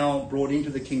were now brought into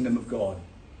the kingdom of God.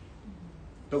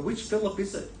 But which Philip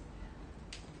is it?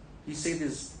 You see,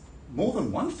 there's more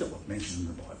than one Philip mentioned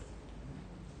in the Bible.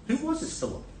 Who was this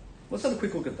Philip? Let's have a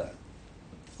quick look at that.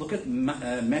 Look at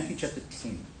Matthew chapter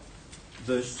 10,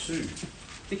 verse 2.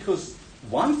 Because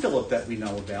one Philip that we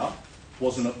know about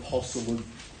was an apostle of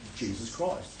Jesus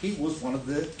Christ. He was one of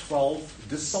the 12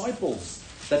 disciples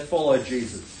that followed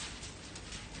Jesus.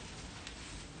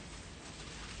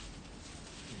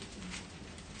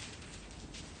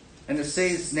 And it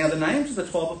says, now the names of the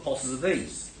 12 apostles are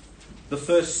these. The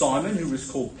first Simon, who was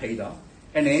called Peter,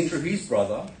 and Andrew his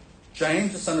brother,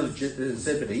 James the son of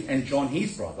Zebedee, and John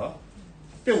his brother,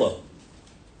 Philip,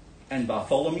 and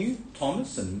Bartholomew,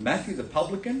 Thomas, and Matthew the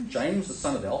publican, James the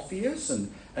son of Alphaeus,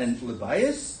 and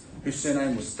Lebbaeus, whose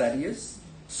surname was Thaddeus,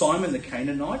 Simon the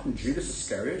Canaanite, and Judas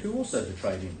Iscariot, who also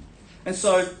betrayed him. And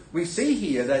so we see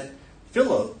here that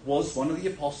Philip was one of the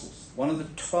apostles, one of the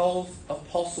 12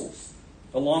 apostles,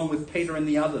 along with Peter and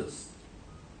the others.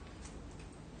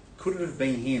 Could it have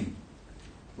been him?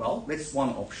 Well, that's one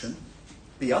option.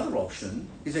 The other option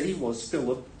is that he was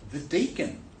Philip the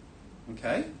deacon.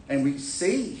 Okay? And we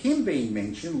see him being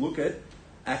mentioned. Look at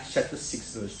Acts chapter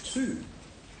 6, verse 2.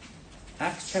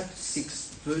 Acts chapter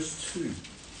 6, verse 2.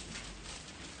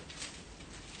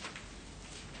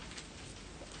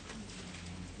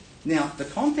 Now, the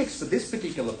context for this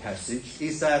particular passage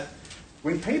is that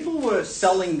when people were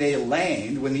selling their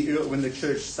land, when the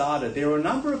church started, there were a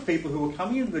number of people who were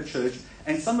coming into the church,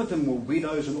 and some of them were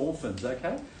widows and orphans,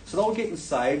 okay? So they were getting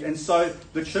saved, and so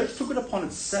the church took it upon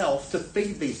itself to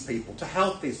feed these people, to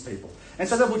help these people. And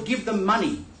so they would give them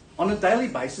money on a daily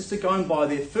basis to go and buy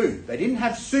their food. They didn't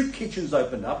have soup kitchens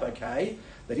opened up, okay?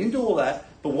 They didn't do all that,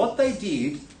 but what they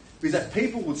did, is that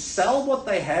people would sell what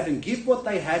they had and give what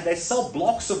they had. They sell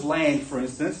blocks of land, for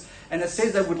instance, and it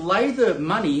says they would lay the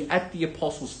money at the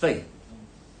apostles' feet.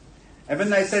 And then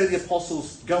they say to the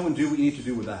apostles, go and do what you need to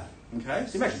do with that. Okay?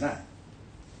 So imagine that.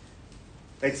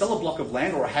 They'd sell a block of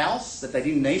land or a house that they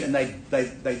didn't need, and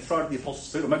they'd throw it at the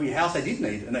apostles' feet, or maybe a house they did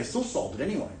need, and they still sold it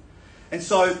anyway. And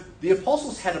so the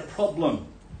apostles had a problem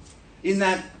in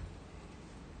that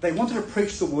they wanted to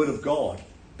preach the word of God.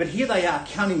 But here they are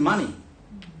counting money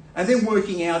and then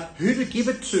working out who to give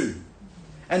it to.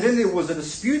 And then there was a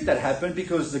dispute that happened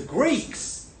because the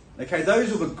Greeks, okay,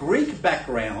 those of a Greek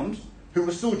background, who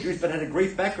were still Jews but had a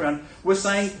Greek background, were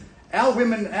saying, our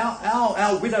women,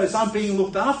 our widows aren't being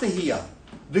looked after here.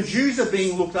 The Jews are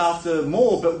being looked after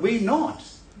more, but we're not.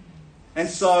 And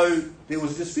so there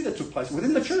was a dispute that took place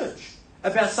within the church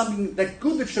about something that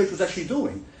good the church was actually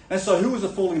doing. And so who was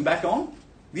it falling back on?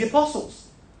 The apostles.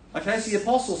 Okay, so the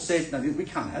apostles said, no, we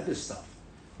can't have this stuff.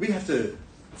 We have to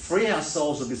free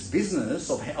ourselves of this business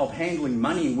of handling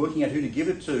money and working out who to give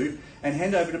it to and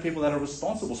hand over to people that are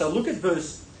responsible. So look at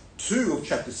verse 2 of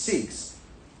chapter 6.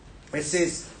 It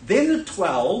says, then the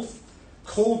 12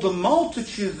 called the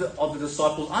multitude of the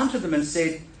disciples unto them and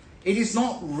said, it is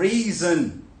not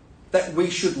reason that we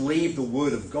should leave the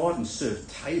word of God and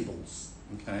serve tables.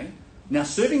 Okay? Now,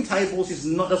 serving tables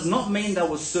does not mean they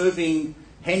were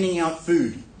handing out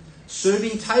food.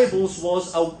 Serving tables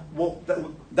was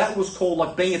that was called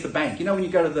like being at the bank. You know when you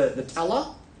go to the teller,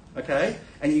 okay,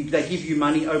 and they give you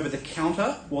money over the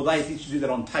counter? Well, they used to do that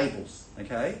on tables,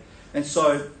 okay? And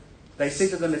so they said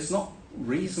to them, it's not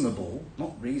reason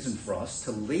for us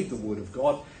to leave the word of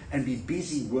God and be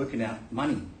busy working out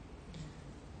money.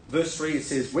 Verse 3, it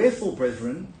says, wherefore,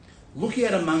 brethren, look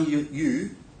out among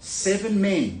you 7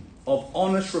 men of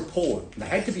honest report. They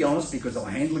had to be honest because they were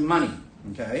handling money,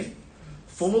 okay?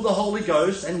 Full of the Holy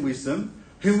Ghost and wisdom,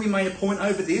 whom we may appoint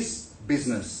over this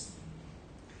business.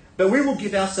 But we will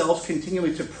give ourselves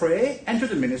continually to prayer and to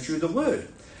the ministry of the word.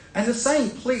 And the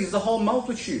saying pleased the whole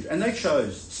multitude. And they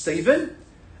chose Stephen,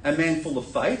 a man full of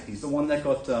faith. He's the one that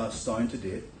got stoned to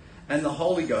death. And the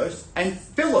Holy Ghost. And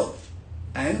Philip,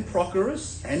 and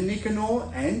Prochorus, and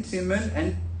Nicanor, and Timon,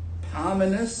 and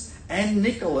Parmenas, and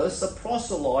Nicholas, a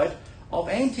proselyte of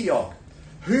Antioch,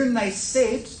 whom they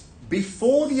set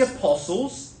before the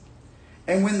apostles,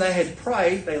 and when they had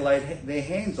prayed, they laid their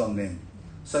hands on them.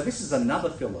 So this is another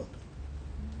Philip.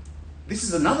 This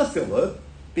is another Philip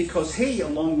because he,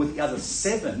 along with the other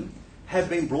 7, have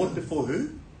been brought before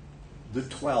who? The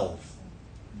 12.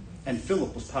 And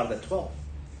Philip was part of that 12.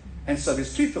 And so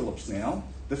there's 2 Philips now.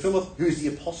 The Philip who is the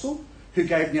apostle, who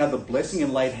gave now the blessing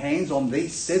and laid hands on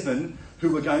these 7 who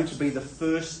were going to be the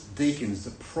first deacons,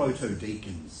 the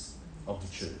proto-deacons of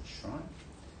the church, right?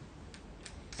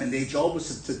 And their job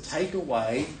was to take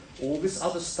away all this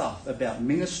other stuff about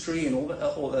ministry and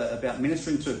about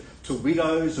ministering to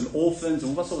widows and orphans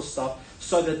and all that sort of stuff,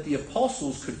 so that the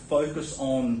apostles could focus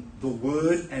on the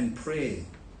word and prayer.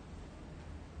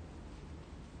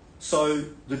 So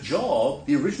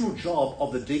the original job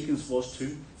of the deacons was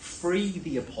to free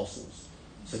the apostles.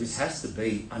 So this has to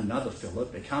be another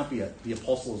Philip. It can't be the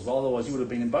apostle as well, otherwise he would have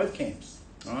been in both camps.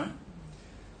 All right?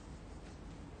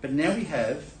 But now we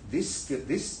have this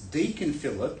deacon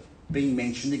Philip being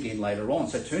mentioned again later on.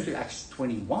 So turn to Acts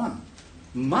 21.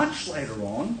 Much later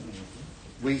on,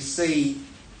 we see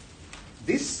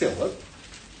this Philip,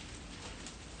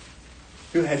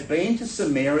 who had been to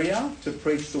Samaria to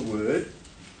preach the word.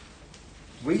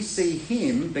 We see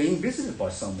him being visited by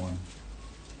someone.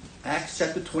 Acts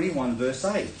chapter 21, verse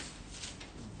 8.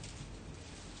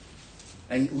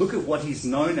 And look at what he's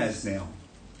known as now.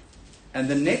 And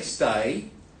the next day,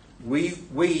 we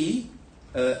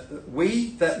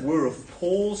that were of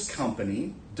Paul's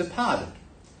company departed,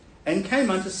 and came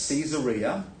unto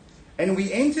Caesarea, and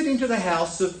we entered into the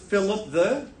house of Philip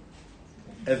the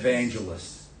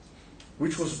evangelist,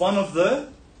 which was one of the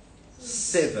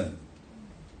 7,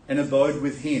 and abode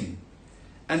with him.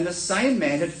 And the same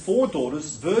man had 4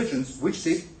 daughters, virgins, which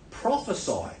did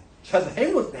prophesy. So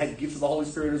they had gifts of the Holy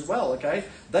Spirit as well, okay?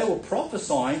 They were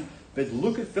prophesying, but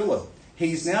look at Philip.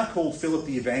 He's now called Philip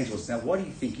the Evangelist. Now, why do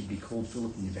you think he'd be called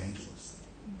Philip the Evangelist?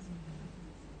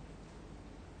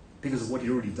 Because of what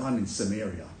he'd already done in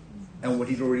Samaria, and what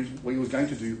he was going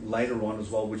to do later on as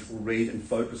well, which we'll read and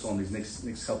focus on these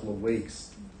next couple of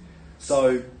weeks.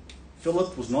 So,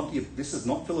 this is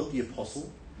not Philip the Apostle.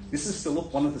 This is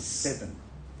Philip, one of the 7.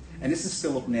 And this is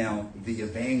Philip now, the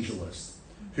evangelist,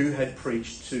 who had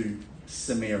preached to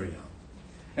Samaria.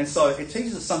 And so it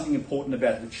teaches us something important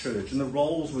about the church and the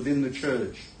roles within the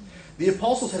church. The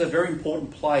apostles had a very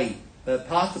important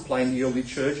part to play in the early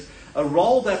church, a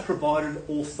role that provided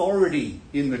authority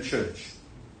in the church.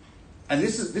 And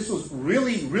this was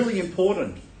really, really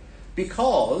important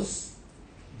because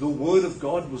the Word of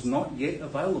God was not yet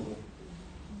available.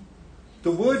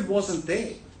 The Word wasn't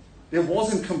there. It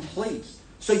wasn't complete.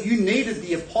 So you needed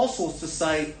the apostles to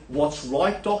say what's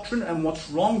right doctrine and what's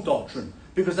wrong doctrine,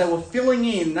 because they were filling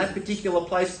in that particular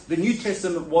place. The New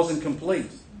Testament wasn't complete.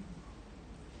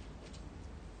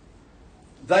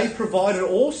 They provided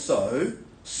also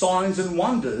signs and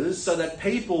wonders so that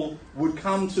people would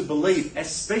come to believe,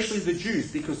 especially the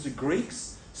Jews, because the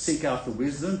Greeks seek after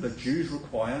wisdom, but Jews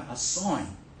require a sign.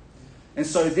 And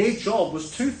so their job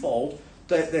was twofold.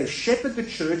 They shepherd the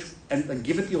church and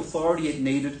give it the authority it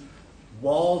needed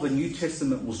while the New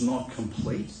Testament was not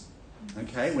complete,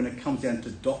 okay, when it comes down to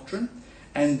doctrine.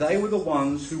 And they were the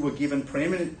ones who were given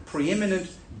preeminent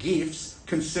gifts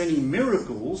concerning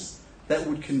miracles that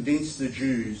would convince the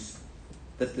Jews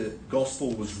that the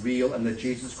gospel was real and that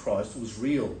Jesus Christ was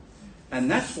real. And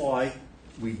that's why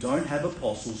we don't have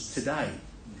apostles today.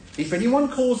 If anyone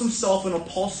calls himself an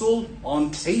apostle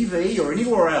on TV or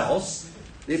anywhere else,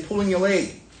 they're pulling your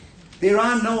leg. There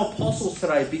are no apostles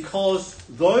today because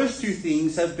those two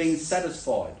things have been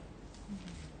satisfied.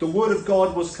 The Word of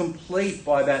God was complete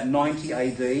by about 90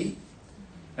 AD,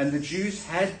 and the Jews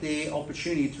had their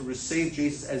opportunity to receive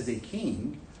Jesus as their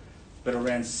king, but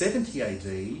around 70 AD,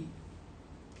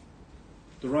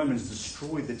 the Romans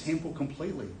destroyed the temple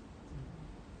completely.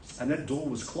 And that door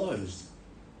was closed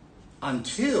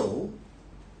until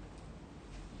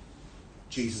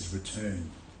Jesus returned.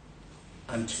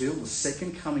 Until the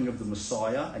second coming of the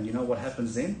Messiah. And you know what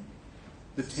happens then?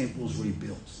 The temple's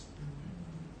rebuilt.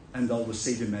 And they'll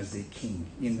receive him as their king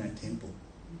in that temple.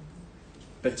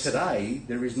 But today,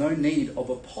 there is no need of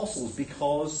apostles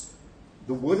because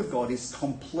the Word of God is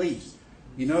complete.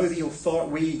 You know the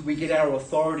authority we get our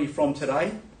authority from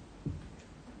today?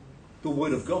 The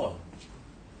Word of God.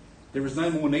 There is no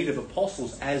more need of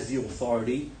apostles as the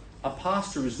authority. A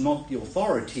pastor is not the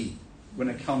authority when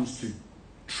it comes to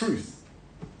truth.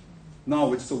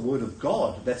 No, it's the Word of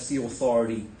God that's the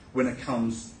authority when it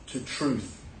comes to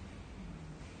truth.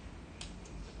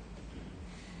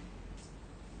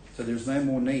 So there's no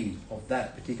more need of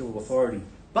that particular authority.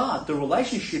 But the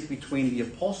relationship between the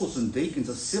apostles and deacons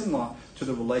is similar to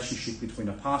the relationship between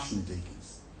a pastor and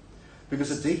deacons.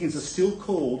 Because the deacons are still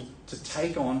called to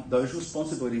take on those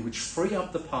responsibilities which free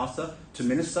up the pastor to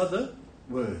minister the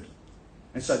word.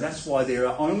 And so that's why there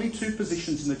are only two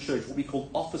positions in the church, what we call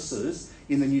officers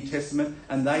in the New Testament,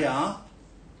 and they are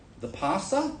the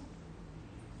pastor,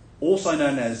 also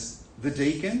known as the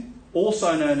deacon,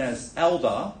 also known as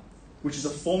elder, which is a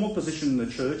formal position in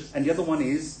the church, and the other one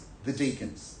is the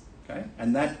deacons. Okay?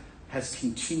 And that has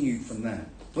continued from that.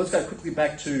 So let's go quickly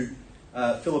back to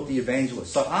Philip the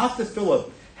evangelist. So after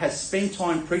Philip has spent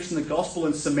time preaching the gospel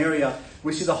in Samaria,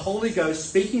 we see the Holy Ghost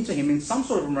speaking to him in some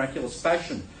sort of miraculous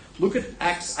fashion. Look at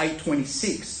Acts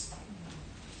 8:26.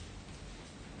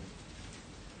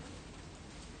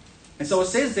 And so it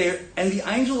says there, and the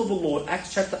angel of the Lord,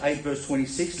 Acts chapter 8 verse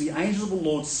 26, the angel of the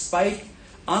Lord spake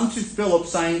unto Philip,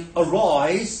 saying,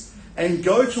 Arise, and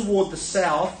go toward the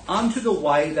south unto the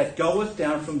way that goeth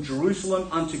down from Jerusalem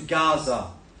unto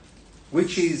Gaza,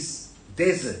 which is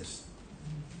desert.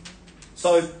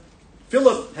 So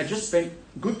Philip had just spent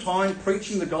good time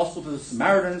preaching the gospel to the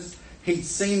Samaritans. He'd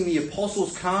seen the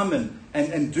apostles come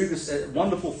and do this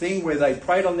wonderful thing where they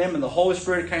prayed on them and the Holy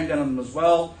Spirit came down on them as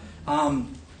well.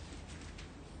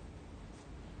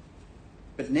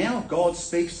 But now God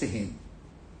speaks to him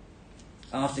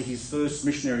after his first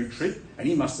missionary trip, and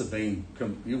he must have been,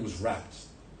 he was rapt.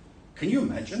 Can you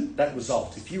imagine that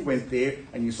result? If you went there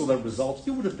and you saw that result,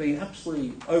 you would have been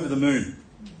absolutely over the moon.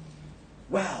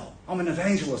 Wow, I'm an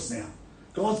evangelist now.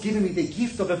 God's given me the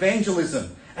gift of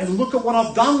evangelism. And look at what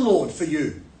I've done, Lord, for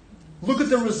you. Look at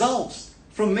the results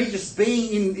from me just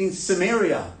being in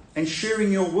Samaria and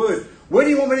sharing your word. Where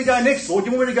do you want me to go next, Lord?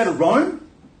 Do you want me to go to Rome?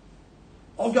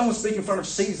 I'll go and speak in front of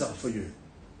Caesar for you.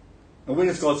 And where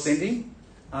does God send him?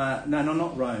 No,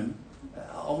 not Rome.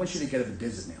 I want you to get to the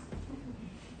desert now.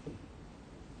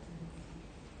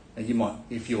 And you might,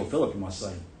 if you're Philip, you might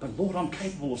say, but Lord, I'm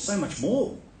capable of so much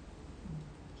more.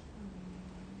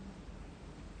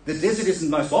 The desert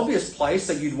isn't the most obvious place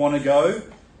that you'd want to go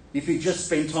if you just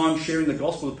spent time sharing the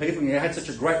gospel with people and you had such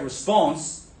a great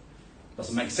response.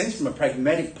 Doesn't make sense from a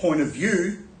pragmatic point of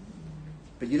view.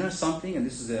 But you know something, and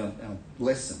this is our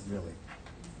lesson really.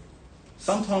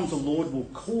 Sometimes the Lord will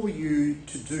call you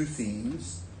to do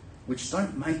things which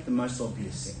don't make the most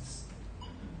obvious sense.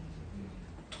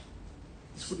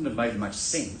 This wouldn't have made much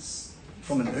sense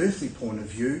from an earthly point of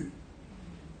view.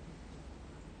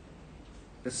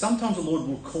 that sometimes the Lord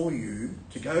will call you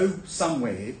to go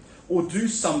somewhere or do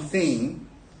something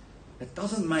that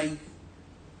doesn't make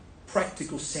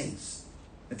practical sense.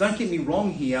 Now, don't get me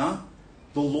wrong here.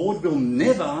 The Lord will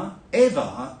never,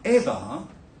 ever, ever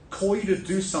call you to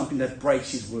do something that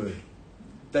breaks his word,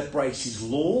 that breaks his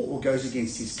law or goes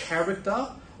against his character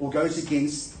or goes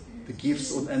against the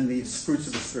gifts and the fruits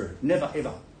of the Spirit. Never,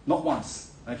 ever. Not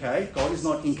once. Okay? God is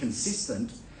not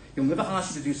inconsistent. He'll never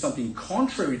ask you to do something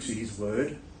contrary to his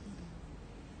word.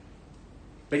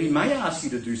 But he may ask you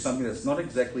to do something that's not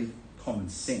exactly common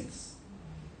sense.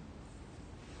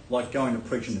 Like going to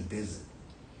preach in the desert.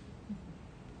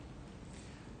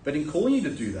 But in calling you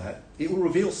to do that, it will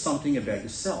reveal something about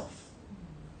yourself.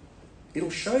 It'll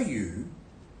show you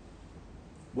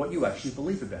what you actually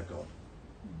believe about God.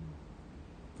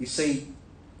 You see,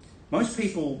 most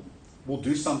people will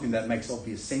do something that makes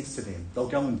obvious sense to them. They'll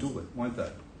go and do it, won't they?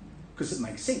 Because it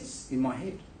makes sense in my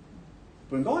head.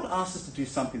 But when God asks us to do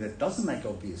something that doesn't make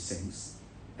obvious sense,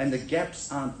 and the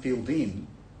gaps aren't filled in,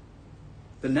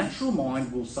 the natural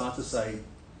mind will start to say,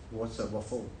 what's that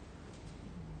waffle?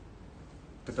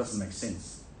 That doesn't make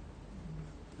sense.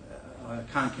 I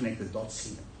can't connect the dots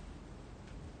here.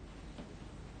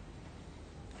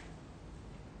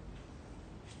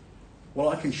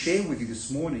 What I can share with you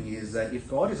this morning is that if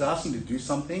God is asking you to do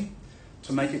something,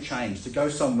 to make a change, to go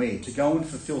somewhere, to go and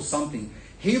fulfill something,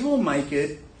 he will make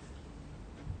it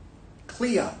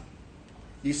clear.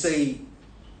 You see,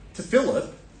 to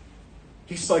Philip,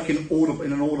 he spoke in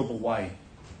an audible way.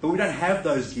 But we don't have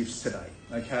those gifts today,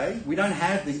 okay? We don't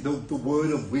have the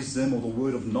word of wisdom or the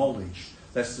word of knowledge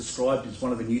that's described as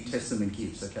one of the New Testament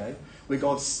gifts, okay? Where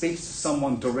God speaks to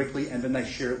someone directly and then they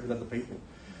share it with other people.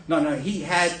 No, he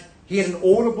had an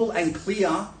audible and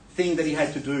clear thing that he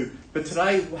had to do. But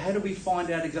today, how do we find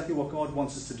out exactly what God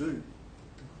wants us to do?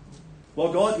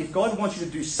 Well, if God wants you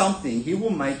to do something, he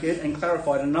will make it and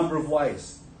clarify it in a number of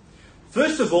ways.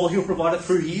 First of all, he'll provide it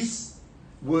through his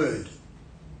word.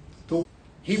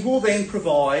 He will then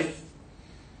provide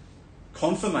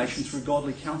confirmation through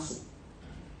godly counsel.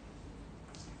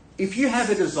 If you have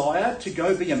a desire to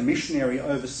go be a missionary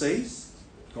overseas,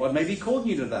 God may be calling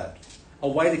you to that. A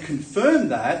way to confirm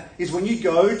that is when you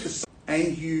go to someone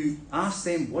and you ask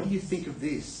them, what do you think of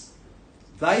this?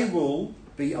 They will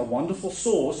be a wonderful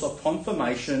source of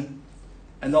confirmation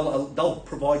and they'll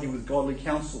provide you with godly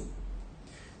counsel.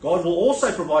 God will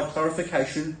also provide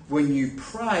clarification when you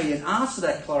pray and ask for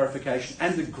that clarification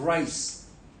and the grace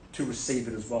to receive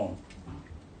it as well.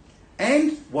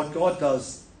 And what God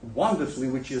does wonderfully,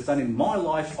 which he has done in my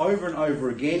life over and over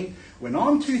again, when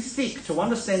I'm too thick to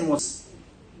understand what's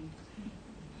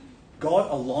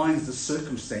God aligns the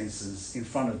circumstances in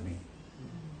front of me.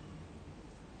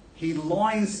 He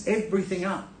lines everything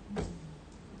up.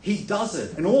 He does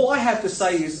it. And all I have to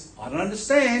say is, I don't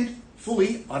understand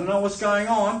fully. I don't know what's going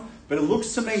on. But it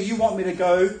looks to me you want me to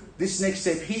go this next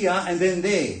step here and then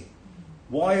there.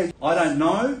 Why? I don't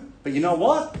know. But you know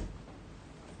what?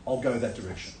 I'll go that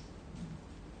direction.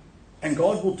 And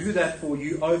God will do that for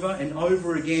you over and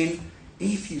over again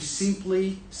if you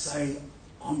simply say,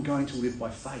 I'm going to live by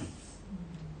faith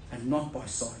and not by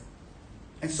sight.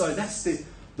 And so that's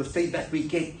the feedback we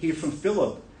get here from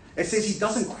Philip. It says he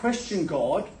doesn't question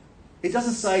God. It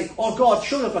doesn't say, oh God,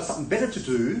 surely I've got something better to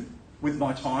do with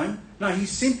my time. No, he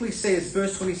simply says,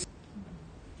 verse 26.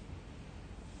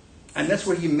 And that's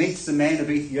where he meets the man of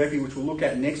Ethiopia, which we'll look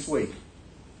at next week.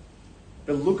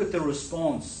 But look at the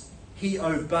response. He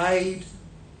obeyed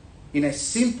in a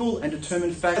simple and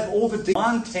determined fashion. All the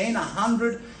 1, 10,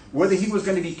 100, whether he was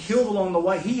going to be killed along the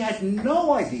way, he had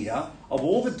no idea of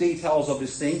all the details of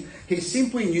this thing. He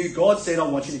simply knew God said, I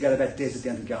want you to go to that desert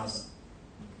down to Gaza.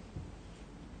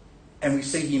 And we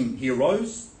see him, he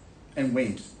arose and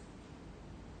went.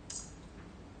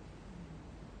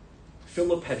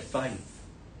 Philip had faith.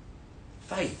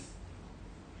 Faith.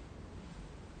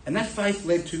 And that faith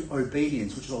led to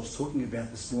obedience, which I was talking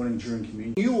about this morning during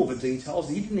communion. He knew all the details,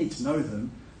 he didn't need to know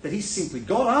them, that he simply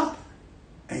got up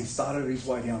and started his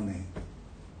way down there.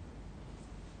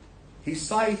 His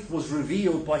faith was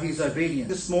revealed by his obedience.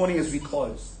 This morning as we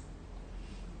close,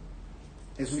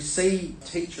 as we see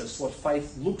teach us what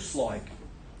faith looks like,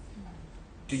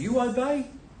 do you obey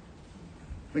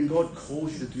when God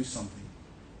calls you to do something?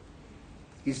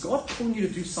 Is God calling you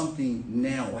to do something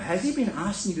now? Or has he been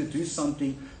asking you to do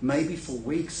something maybe for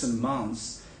weeks and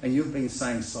months and you've been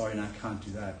saying, sorry, no, I can't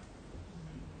do that.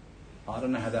 I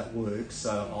don't know how that works,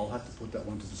 so I'll have to put that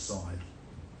one to the side.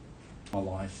 My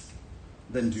life.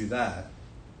 Then do that.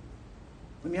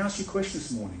 Let me ask you a question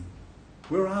this morning.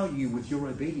 Where are you with your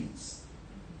obedience?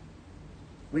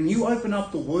 When you open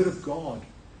up the Word of God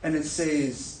and it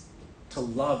says, to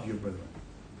love your brethren,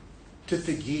 to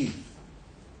forgive.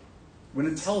 When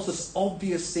it tells us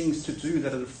obvious things to do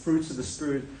that are the fruits of the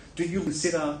Spirit, do you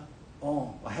consider,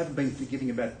 oh, I haven't been forgiving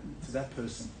to that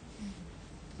person?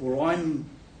 Or I'm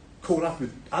caught up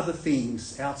with other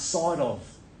things outside of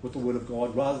with the Word of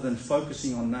God rather than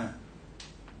focusing on that?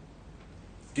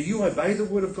 Do you obey the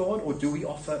Word of God, or do we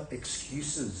offer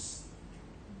excuses?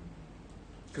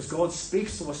 Because God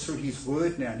speaks to us through His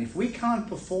Word now. And if we can't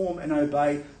perform and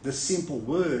obey the simple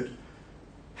Word,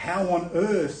 how on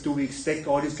earth do we expect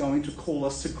God is going to call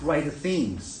us to greater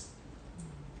things?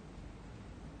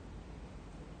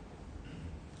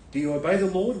 Do you obey the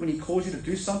Lord when He calls you to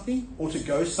do something or to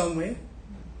go somewhere?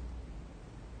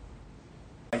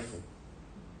 Faithful.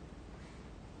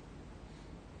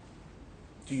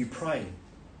 Do you pray?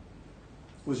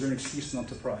 Was there an excuse not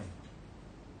to pray?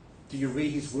 Do you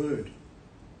read His Word?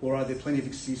 Or are there plenty of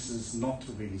excuses not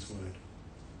to read His Word?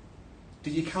 Do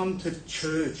you come to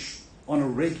church on a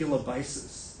regular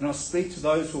basis? And I speak to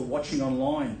those who are watching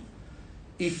online.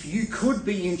 If you could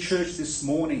be in church this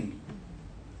morning,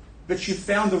 but you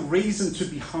found a reason to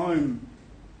be home,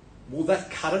 will that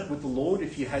cut it with the Lord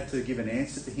if you had to give an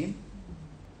answer to Him?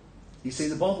 You see,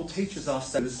 the Bible teaches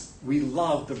us that we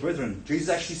love the brethren. Jesus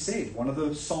actually said, one of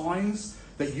the signs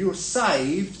that you're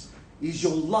saved is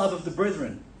your love of the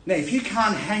brethren. Now, if you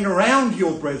can't hang around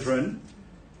your brethren,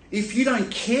 if you don't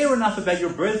care enough about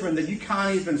your brethren that you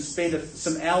can't even spend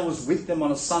some hours with them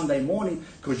on a Sunday morning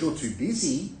because you're too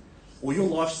busy, or your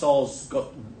lifestyle's got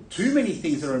too many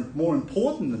things that are more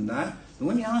important than that, then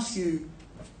let me ask you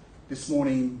this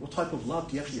morning, what type of love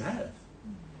do you actually have?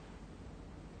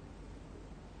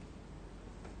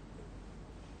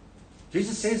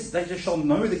 Jesus says, they just shall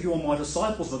know that you are my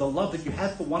disciples by the love that you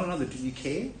have for one another. Do you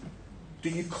care? Do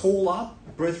you call up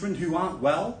brethren who aren't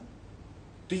well?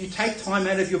 Do you take time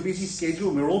out of your busy schedule,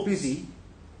 and we're all busy,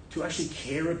 to actually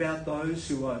care about those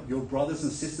who are your brothers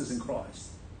and sisters in Christ?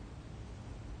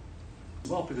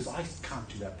 Well, because I can't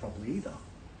do that properly either.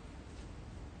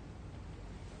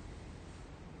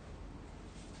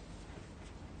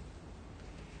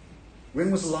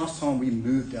 When was the last time we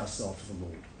moved ourselves to the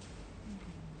Lord?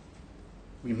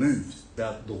 We moved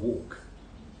about the walk.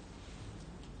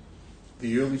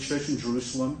 The early church in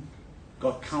Jerusalem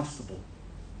got comfortable.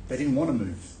 They didn't want to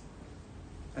move.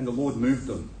 And the Lord moved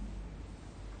them.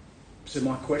 So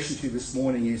my question to you this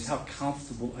morning is, how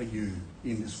comfortable are you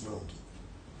in this world?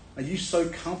 Are you so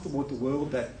comfortable with the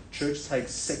world that church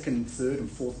takes second, third and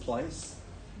fourth place?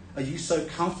 Are you so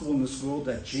comfortable in this world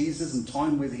that Jesus and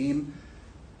time with Him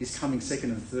is coming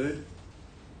second and third?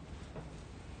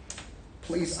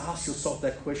 Please ask yourself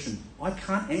that question. I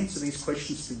can't answer these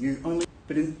questions for you,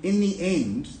 but in the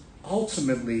end,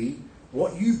 ultimately,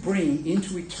 what you bring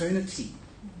into eternity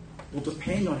will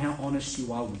depend on how honest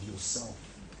you are with yourself.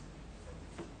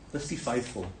 Let's be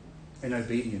faithful and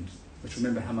obedient. Let's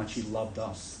remember how much He loved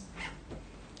us.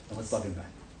 And let's love Him back.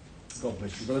 God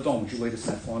bless you. Brother Don, would you lead us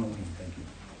in that final hymn? Thank you.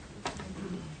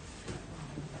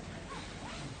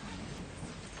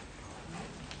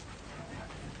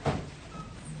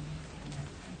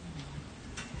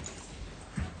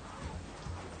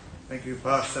 Thank you,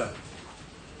 Pastor.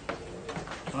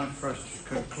 Time for us to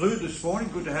conclude this morning.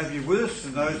 Good to have you with us,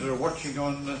 and those that are watching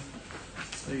on the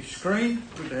screen,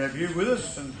 good to have you with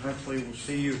us, and hopefully we'll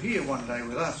see you here one day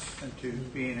with us and to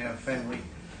be in our family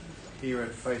here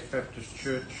at Faith Baptist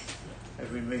Church as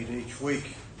we meet each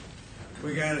week.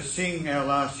 We're going to sing our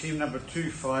last hymn, number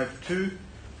 252.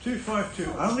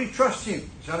 252, only trust Him.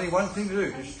 There's only one thing to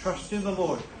do, just trust in the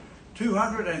Lord.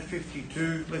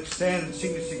 252, let's stand and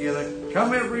sing this together.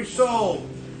 Come Every Soul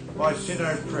by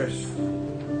Sino Press,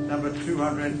 number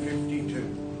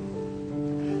 252.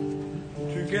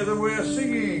 Together we are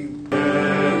singing.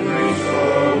 Every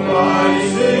soul by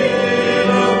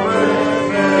Sino Press,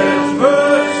 there's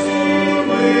mercy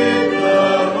with the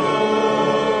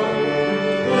Lord,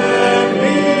 and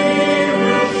He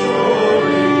will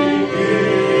surely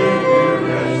give you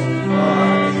rest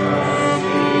by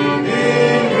trusting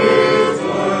in His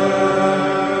word.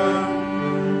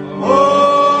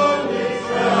 Only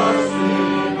trust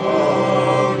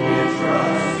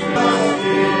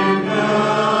Him now.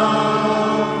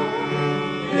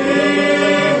 He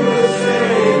will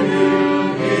save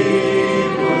you.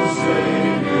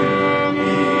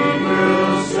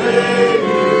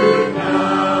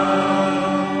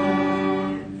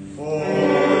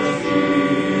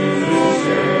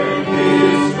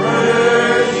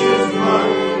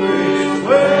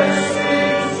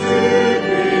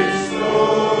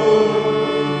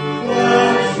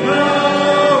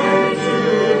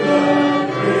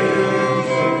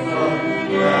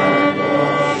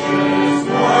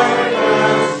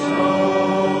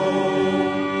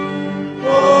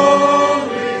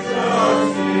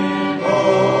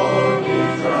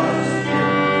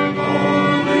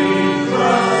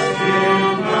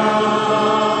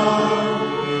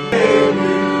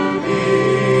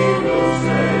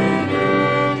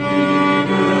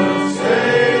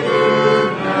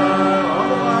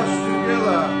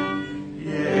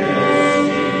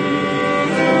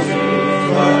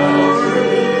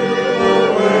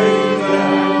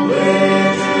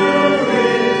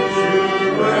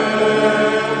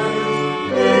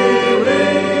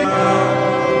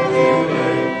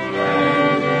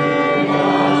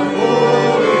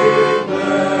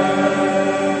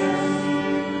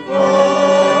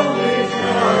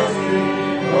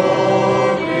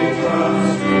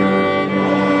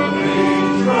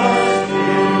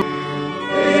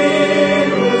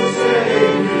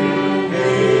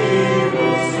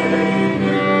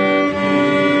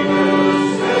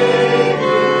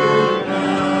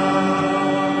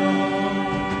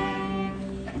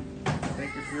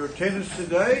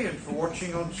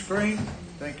 on screen.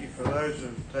 Thank you for those who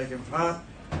have taken part,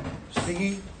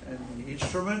 singing and the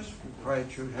instruments. We pray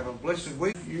that you would have a blessed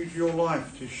week. Use your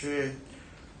life to share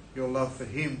your love for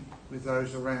Him with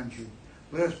those around you.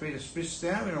 Let us be dismissed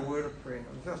now in a word of prayer.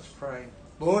 Let us pray.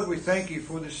 Lord, we thank you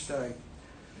for this day.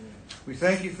 We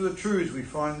thank you for the truths we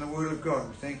find in the Word of God.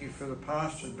 We thank you for the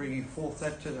pastor bringing forth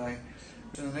that today.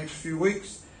 In the next few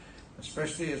weeks,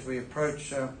 especially as we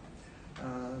approach the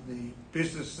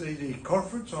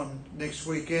conference on next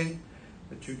weekend,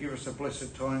 that you give us a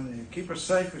blessed time there. Keep us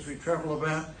safe as we travel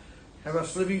about. Have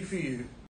us living for you.